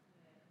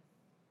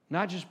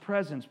 Not just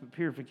presence, but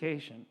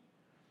purification.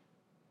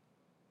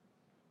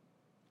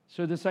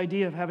 So this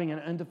idea of having an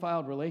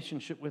undefiled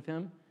relationship with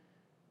him,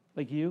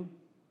 like you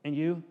and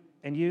you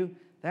and you,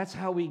 that's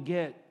how we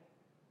get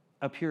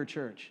a pure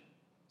church.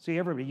 See,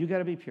 everybody, you got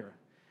to be pure.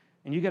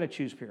 And you got to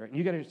choose pure. And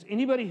you got to,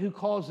 anybody who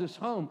calls this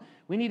home,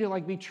 we need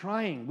to be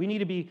trying. We need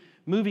to be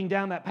moving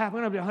down that path. We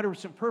don't have to be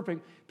 100%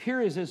 perfect.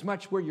 Pure is as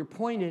much where you're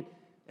pointed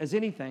as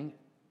anything.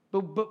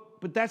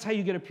 But that's how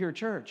you get a pure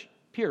church.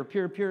 Pure.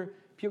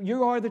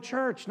 You are the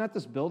church, not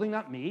this building,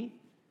 not me.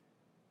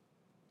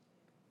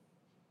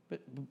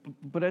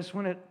 But I just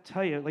want to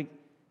tell you,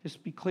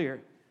 Just be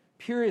clear.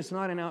 Pure is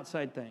not an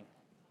outside thing.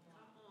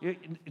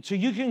 So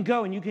you can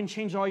go and you can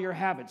change all your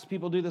habits.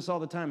 People do this all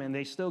the time, and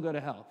they still go to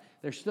hell.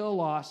 They're still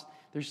lost.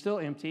 They're still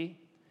empty.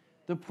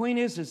 The point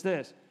is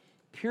this.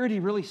 Purity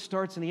really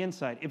starts on the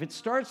inside. If it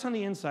starts on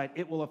the inside,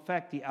 it will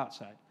affect the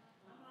outside.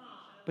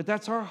 But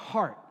that's our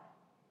heart.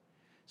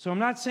 So I'm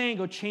not saying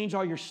go change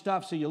all your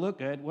stuff so you look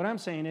good. What I'm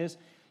saying is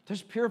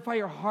just purify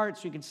your heart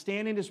so you can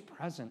stand in his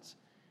presence.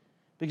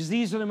 Because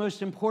these are the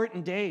most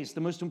important days,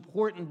 the most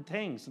important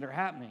things that are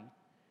happening.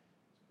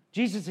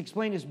 Jesus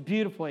explained this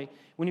beautifully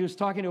when he was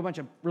talking to a bunch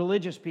of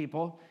religious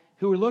people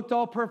who looked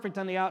all perfect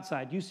on the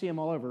outside. You see them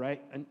all over,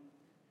 right?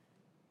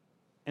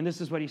 And this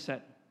is what he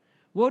said.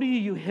 Woe to you,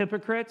 you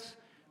hypocrites,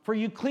 for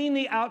you clean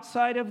the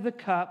outside of the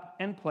cup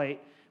and plate,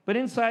 but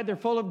inside they're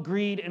full of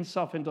greed and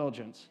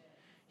self-indulgence.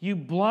 You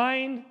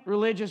blind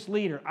religious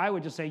leader. I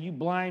would just say you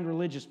blind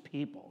religious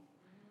people.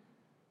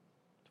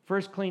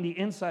 First clean the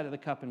inside of the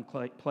cup and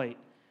plate,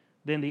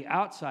 then the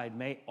outside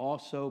may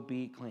also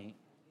be clean.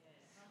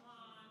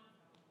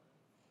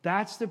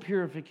 That's the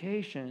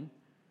purification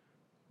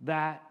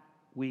that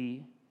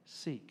we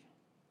seek.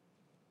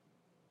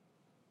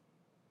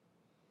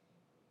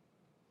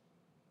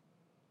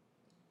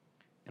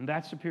 And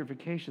that's the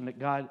purification that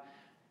God,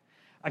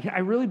 I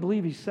really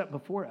believe he's set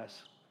before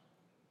us.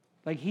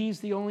 Like he's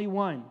the only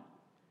one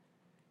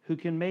who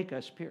can make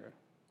us pure.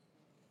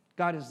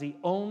 God is the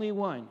only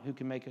one who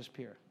can make us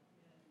pure.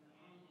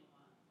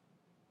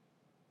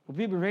 Well,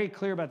 people are very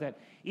clear about that.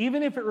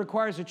 Even if it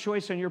requires a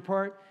choice on your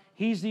part,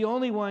 he's the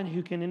only one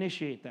who can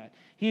initiate that.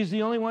 He's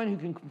the only one who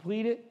can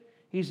complete it.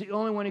 He's the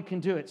only one who can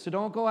do it. So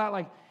don't go out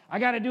like, I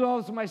got to do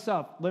all this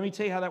myself. Let me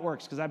tell you how that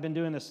works, because I've been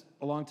doing this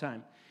a long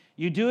time.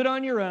 You do it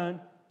on your own.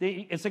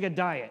 It's like a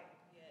diet.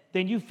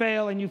 Then you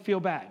fail and you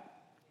feel bad.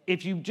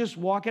 If you just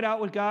walk it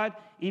out with God,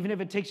 even if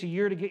it takes a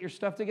year to get your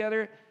stuff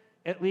together,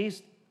 at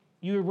least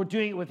you were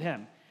doing it with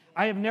him.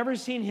 I have never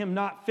seen him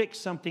not fix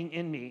something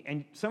in me.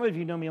 And some of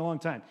you know me a long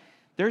time.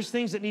 There's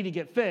things that need to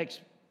get fixed,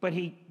 but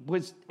he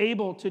was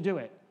able to do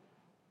it.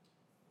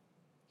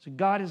 So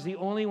God is the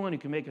only one who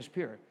can make us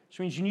pure. Which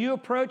means when you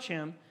approach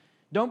him,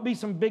 don't be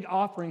some big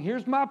offering.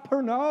 Here's my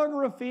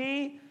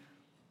pornography.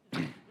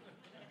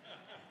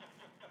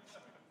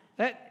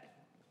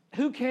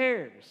 Who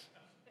cares?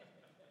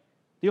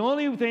 The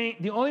only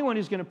one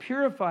who's going to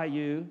purify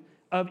you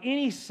of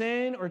any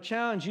sin or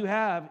challenge you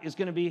have is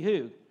going to be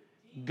who?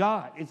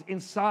 God. It's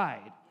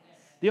inside.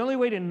 The only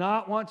way to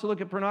not want to look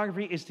at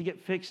pornography is to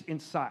get fixed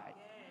inside.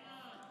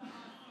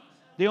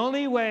 The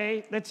only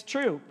way, that's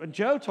true.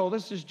 Joe told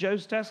us, this is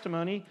Joe's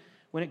testimony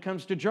when it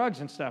comes to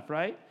drugs and stuff,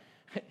 right?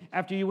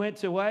 After you went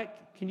to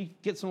what? Can you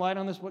get some light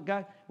on this? What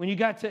guy? When you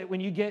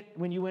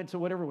went to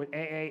whatever, with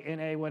AA,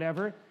 NA,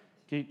 whatever.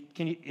 Do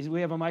we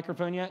have a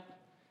microphone yet?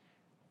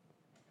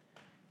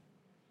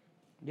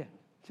 Yeah.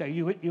 So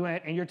you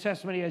went, and your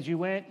testimony as you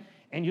went,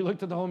 and you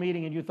looked at the whole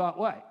meeting, and you thought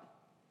what?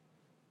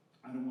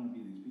 I don't want to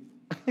be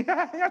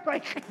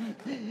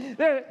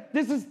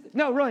these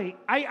people. Really,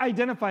 I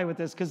identify with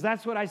this because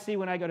that's what I see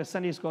when I go to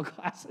Sunday school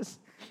classes.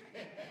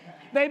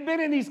 They've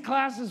been in these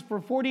classes for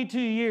 42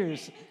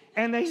 years,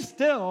 and they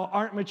still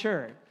aren't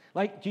mature.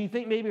 Like, do you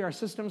think maybe our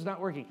system's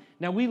not working?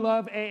 Now, we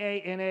love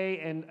AA,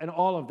 NA, and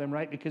all of them,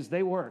 right, because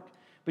they work.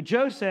 But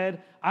Joe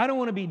said, I don't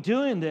want to be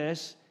doing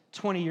this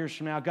 20 years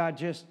from now. God,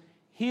 just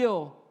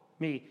heal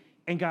me.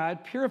 And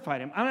God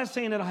purified him. I'm not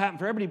saying it'll happen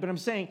for everybody, but I'm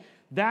saying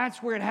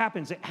that's where it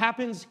happens. It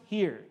happens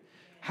here.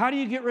 How do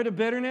you get rid of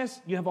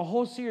bitterness? You have a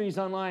whole series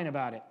online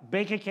about it.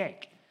 Bake a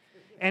cake.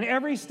 And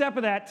every step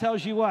of that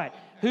tells you what?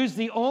 Who's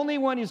the only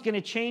one who's going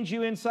to change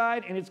you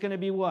inside? And it's going to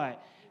be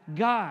what?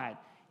 God.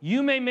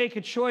 You may make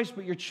a choice,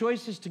 but your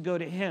choice is to go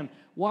to him.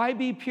 Why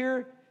be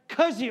pure?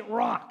 Because it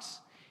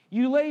rocks.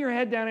 You lay your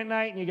head down at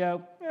night and you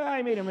go,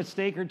 I made a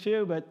mistake or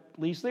two, but at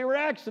least they were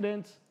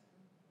accidents.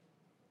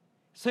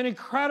 It's an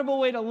incredible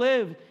way to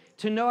live,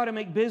 to know how to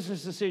make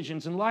business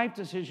decisions and life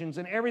decisions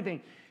and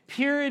everything.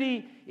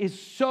 Purity is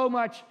so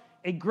much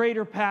a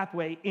greater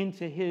pathway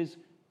into his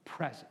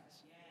presence.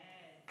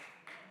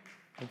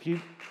 Okay,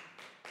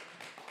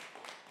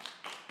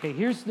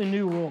 here's the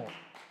new rule.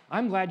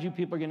 I'm glad you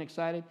people are getting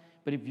excited,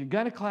 but if you're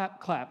going to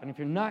clap, clap. And if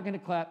you're not going to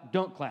clap,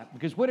 don't clap.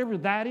 Because whatever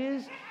that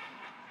is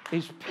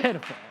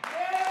pitiful.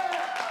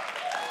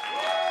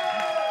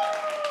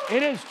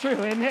 It is true,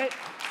 isn't it?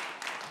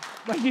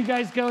 Like you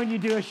guys go and you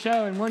do a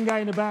show, and one guy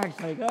in the back's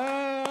like, great.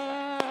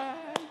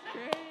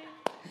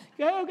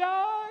 Go,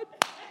 God.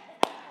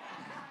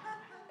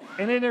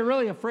 And then they're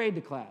really afraid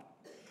to clap.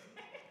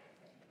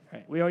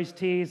 Right. We always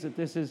tease that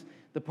this is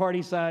the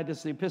party side, this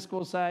is the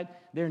Episcopal side.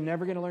 They're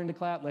never going to learn to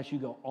clap unless you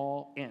go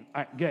all in.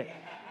 All right, good.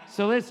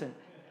 So listen,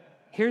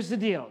 here's the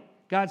deal.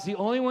 God's the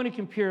only one who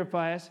can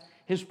purify us.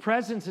 His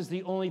presence is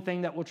the only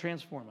thing that will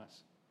transform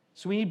us.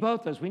 So we need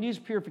both those. We need his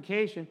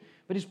purification,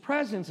 but his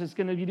presence is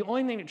going to be the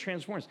only thing that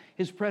transforms.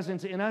 His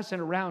presence in us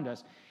and around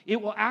us. It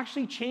will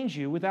actually change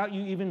you without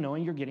you even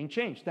knowing you're getting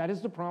changed. That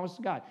is the promise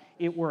of God.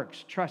 It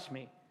works. Trust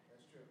me.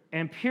 That's true.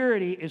 And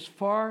purity is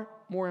far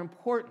more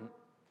important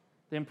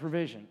than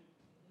provision.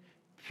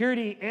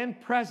 Purity and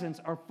presence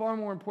are far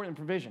more important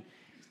than provision.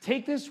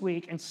 Take this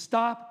week and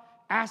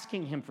stop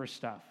asking him for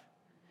stuff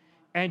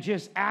and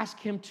just ask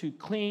him to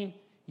clean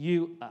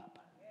you up.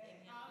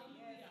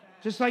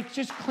 Just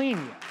clean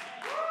you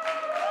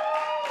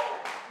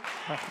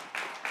up.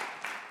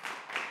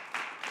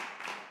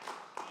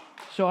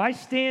 So I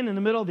stand in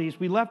the middle of these.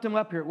 We left them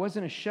up here. It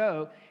wasn't a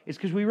show. It's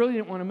because we really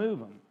didn't want to move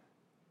them.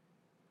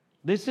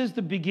 This is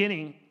the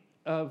beginning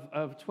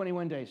of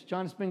 21 days.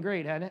 John, it's been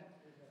great, hasn't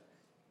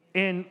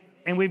it?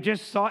 And we've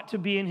just sought to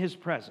be in his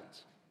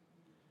presence.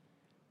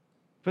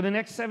 For the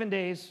next 7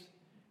 days,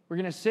 we're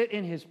going to sit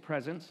in his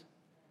presence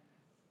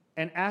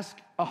and ask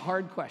a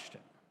hard question.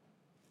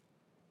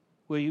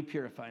 Will you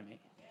purify me?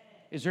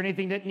 Is there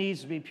anything that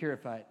needs to be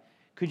purified?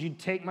 Could you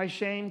take my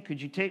shame?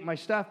 Could you take my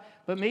stuff?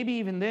 But maybe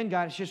even then,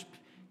 God, it's just,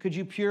 could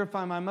you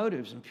purify my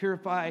motives and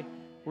purify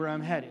where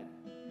I'm headed?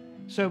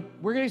 So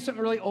we're going to do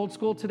something really old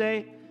school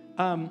today.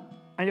 I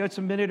know it's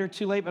a minute or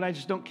two late, but I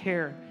just don't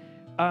care.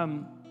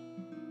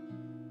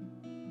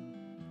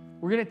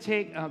 We're going to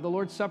take the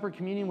Lord's Supper,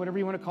 communion, whatever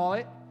you want to call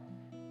it.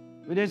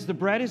 It is, the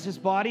bread is his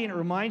body, and it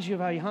reminds you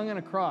of how he hung on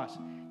a cross.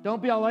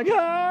 Don't be all like,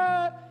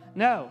 ah!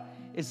 No,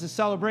 it's the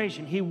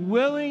celebration. He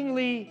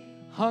willingly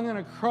hung on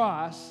a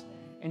cross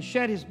and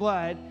shed his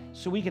blood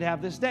so we could have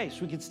this day,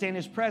 so we could stay in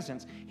his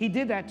presence. He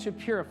did that to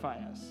purify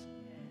us.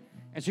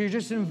 And so you're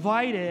just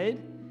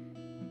invited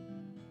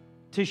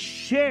to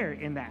share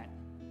in that.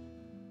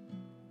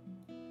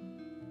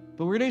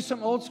 But we're going to do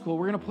something old school.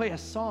 We're going to play a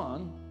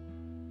song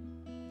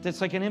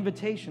that's like an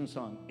invitation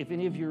song, if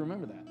any of you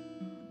remember that.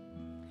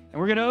 And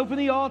we're going to open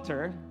the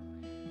altar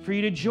for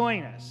you to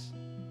join us.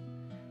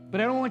 But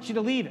I don't want you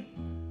to leave it.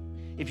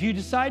 If you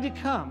decide to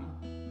come,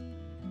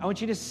 I want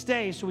you to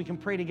stay so we can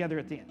pray together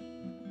at the end.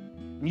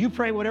 And you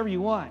pray whatever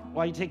you want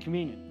while you take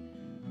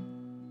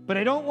communion. But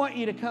I don't want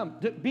you to come.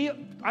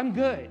 I'm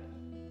good.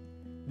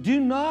 Do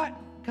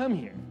not come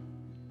here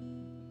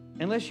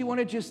unless you want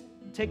to just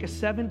take a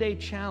 7-day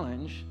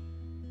challenge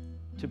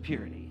to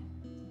purity.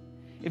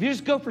 If you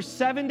just go for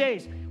 7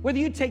 days, whether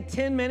you take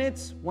 10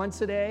 minutes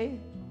once a day,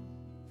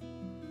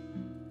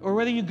 or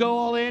whether you go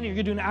all in, you're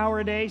going to do an hour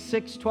a day,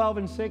 6, 12,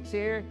 and 6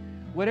 here,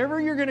 whatever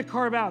you're going to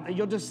carve out, that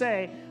you'll just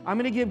say, I'm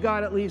going to give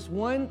God at least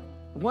one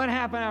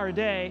half an hour a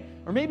day,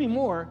 or maybe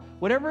more,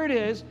 whatever it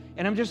is,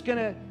 and I'm just going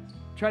to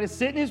try to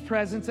sit in his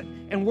presence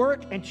and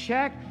work and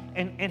check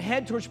and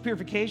head towards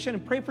purification,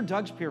 and pray for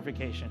Doug's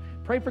purification.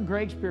 Pray for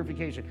Greg's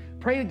purification.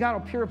 Pray that God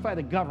will purify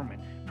the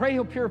government. Pray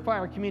he'll purify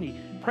our community.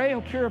 Pray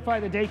he'll purify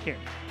the daycare.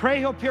 Pray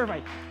he'll purify.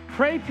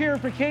 Pray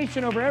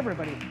purification over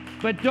everybody.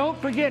 But don't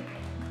forget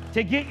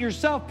to get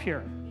yourself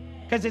pure,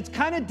 because it's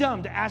kind of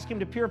dumb to ask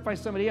him to purify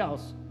somebody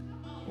else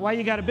while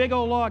you got a big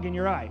old log in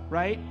your eye,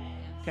 right?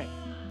 Okay,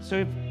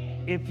 so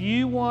if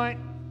you want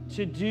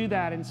to do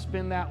that and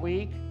spend that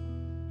week,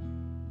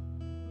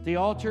 the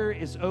altar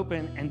is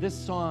open, and this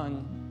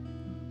song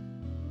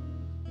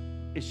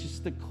is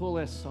just the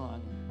coolest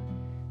song.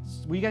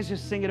 Will you guys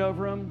just sing it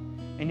over them?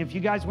 And if you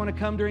guys want to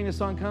come during the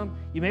song, come.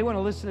 You may want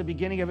to listen to the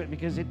beginning of it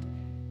because it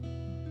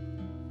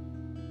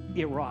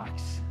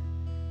rocks.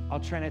 I'll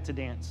try not to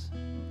dance.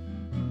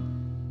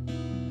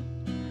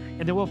 And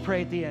then we'll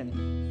pray at the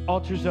end.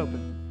 Altar's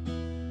open.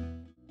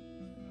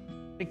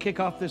 To kick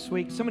off this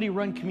week, somebody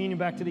run communion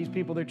back to these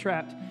people. They're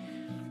trapped.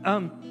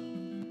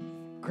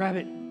 Grab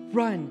it.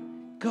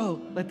 Run.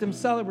 Go. Let them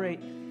celebrate.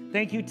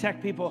 Thank you,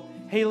 tech people.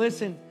 Hey,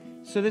 listen.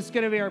 So this is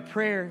going to be our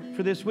prayer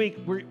for this week.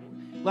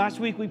 Last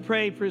week we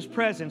prayed for his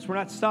presence. We're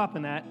not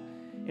stopping that.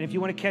 And if you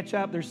want to catch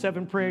up, there's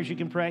 7 prayers you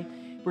can pray.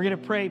 We're going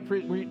to pray,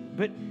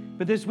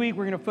 but this week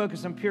we're going to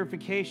focus on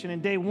purification.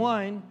 And day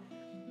 1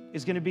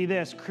 is going to be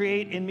this: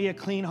 create in me a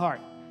clean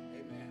heart.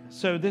 Amen.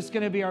 So this is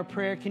going to be our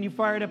prayer. Can you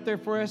fire it up there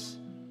for us?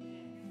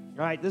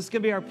 All right, this is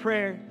going to be our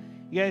prayer.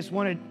 You guys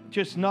want to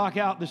just knock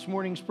out this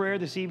morning's prayer,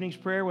 this evening's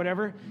prayer,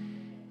 whatever.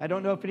 I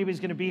don't know if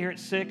anybody's going to be here at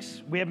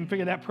 6. We haven't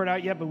figured that part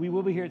out yet, but we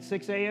will be here at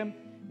 6 a.m.,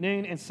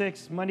 noon, and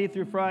 6, Monday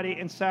through Friday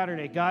and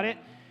Saturday. Got it?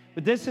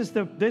 But this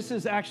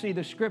is actually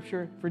the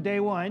scripture for day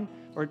 1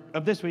 or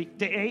of this week,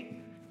 day 8.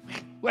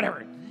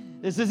 Whatever.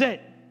 This is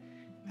it.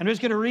 I'm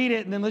just going to read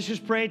it, and then let's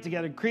just pray it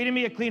together. Create in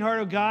me a clean heart,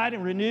 O God,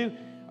 and renew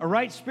a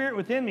right spirit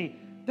within me.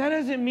 That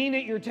doesn't mean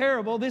that you're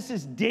terrible. This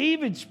is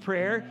David's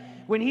prayer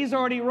when he's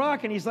already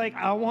rocking. He's like,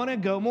 I want to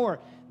go more.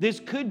 This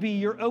could be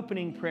your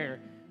opening prayer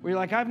where you're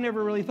like, I've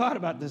never really thought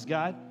about this,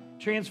 God.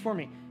 Transform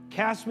me.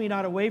 Cast me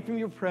not away from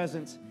your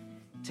presence.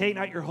 Take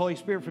not your Holy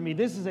Spirit from me.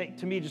 This is,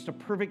 to me, just a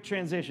perfect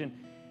transition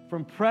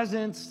from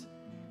presence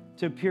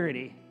to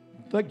purity.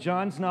 Look,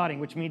 John's nodding,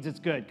 which means it's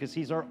good because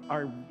he's our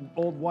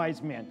old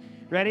wise man.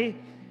 Ready?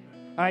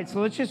 All right,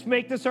 so let's just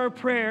make this our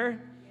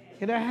prayer.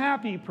 Get a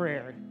happy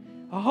prayer,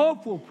 a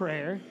hopeful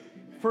prayer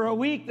for a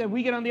week that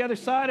we get on the other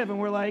side of and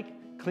we're like,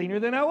 cleaner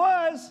than I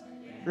was.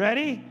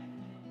 Ready?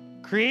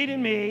 Create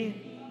in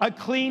me a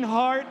clean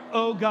heart,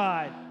 O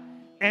God,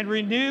 and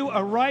renew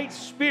a right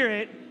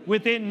spirit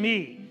within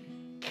me.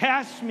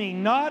 Cast me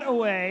not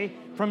away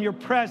from your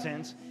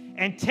presence,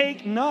 and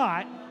take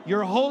not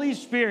your Holy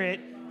Spirit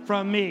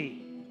from me.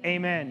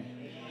 Amen.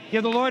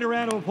 Give the Lord a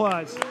round of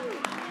applause.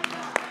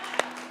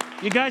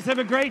 You guys have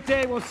a great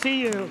day. We'll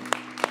see you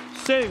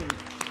soon.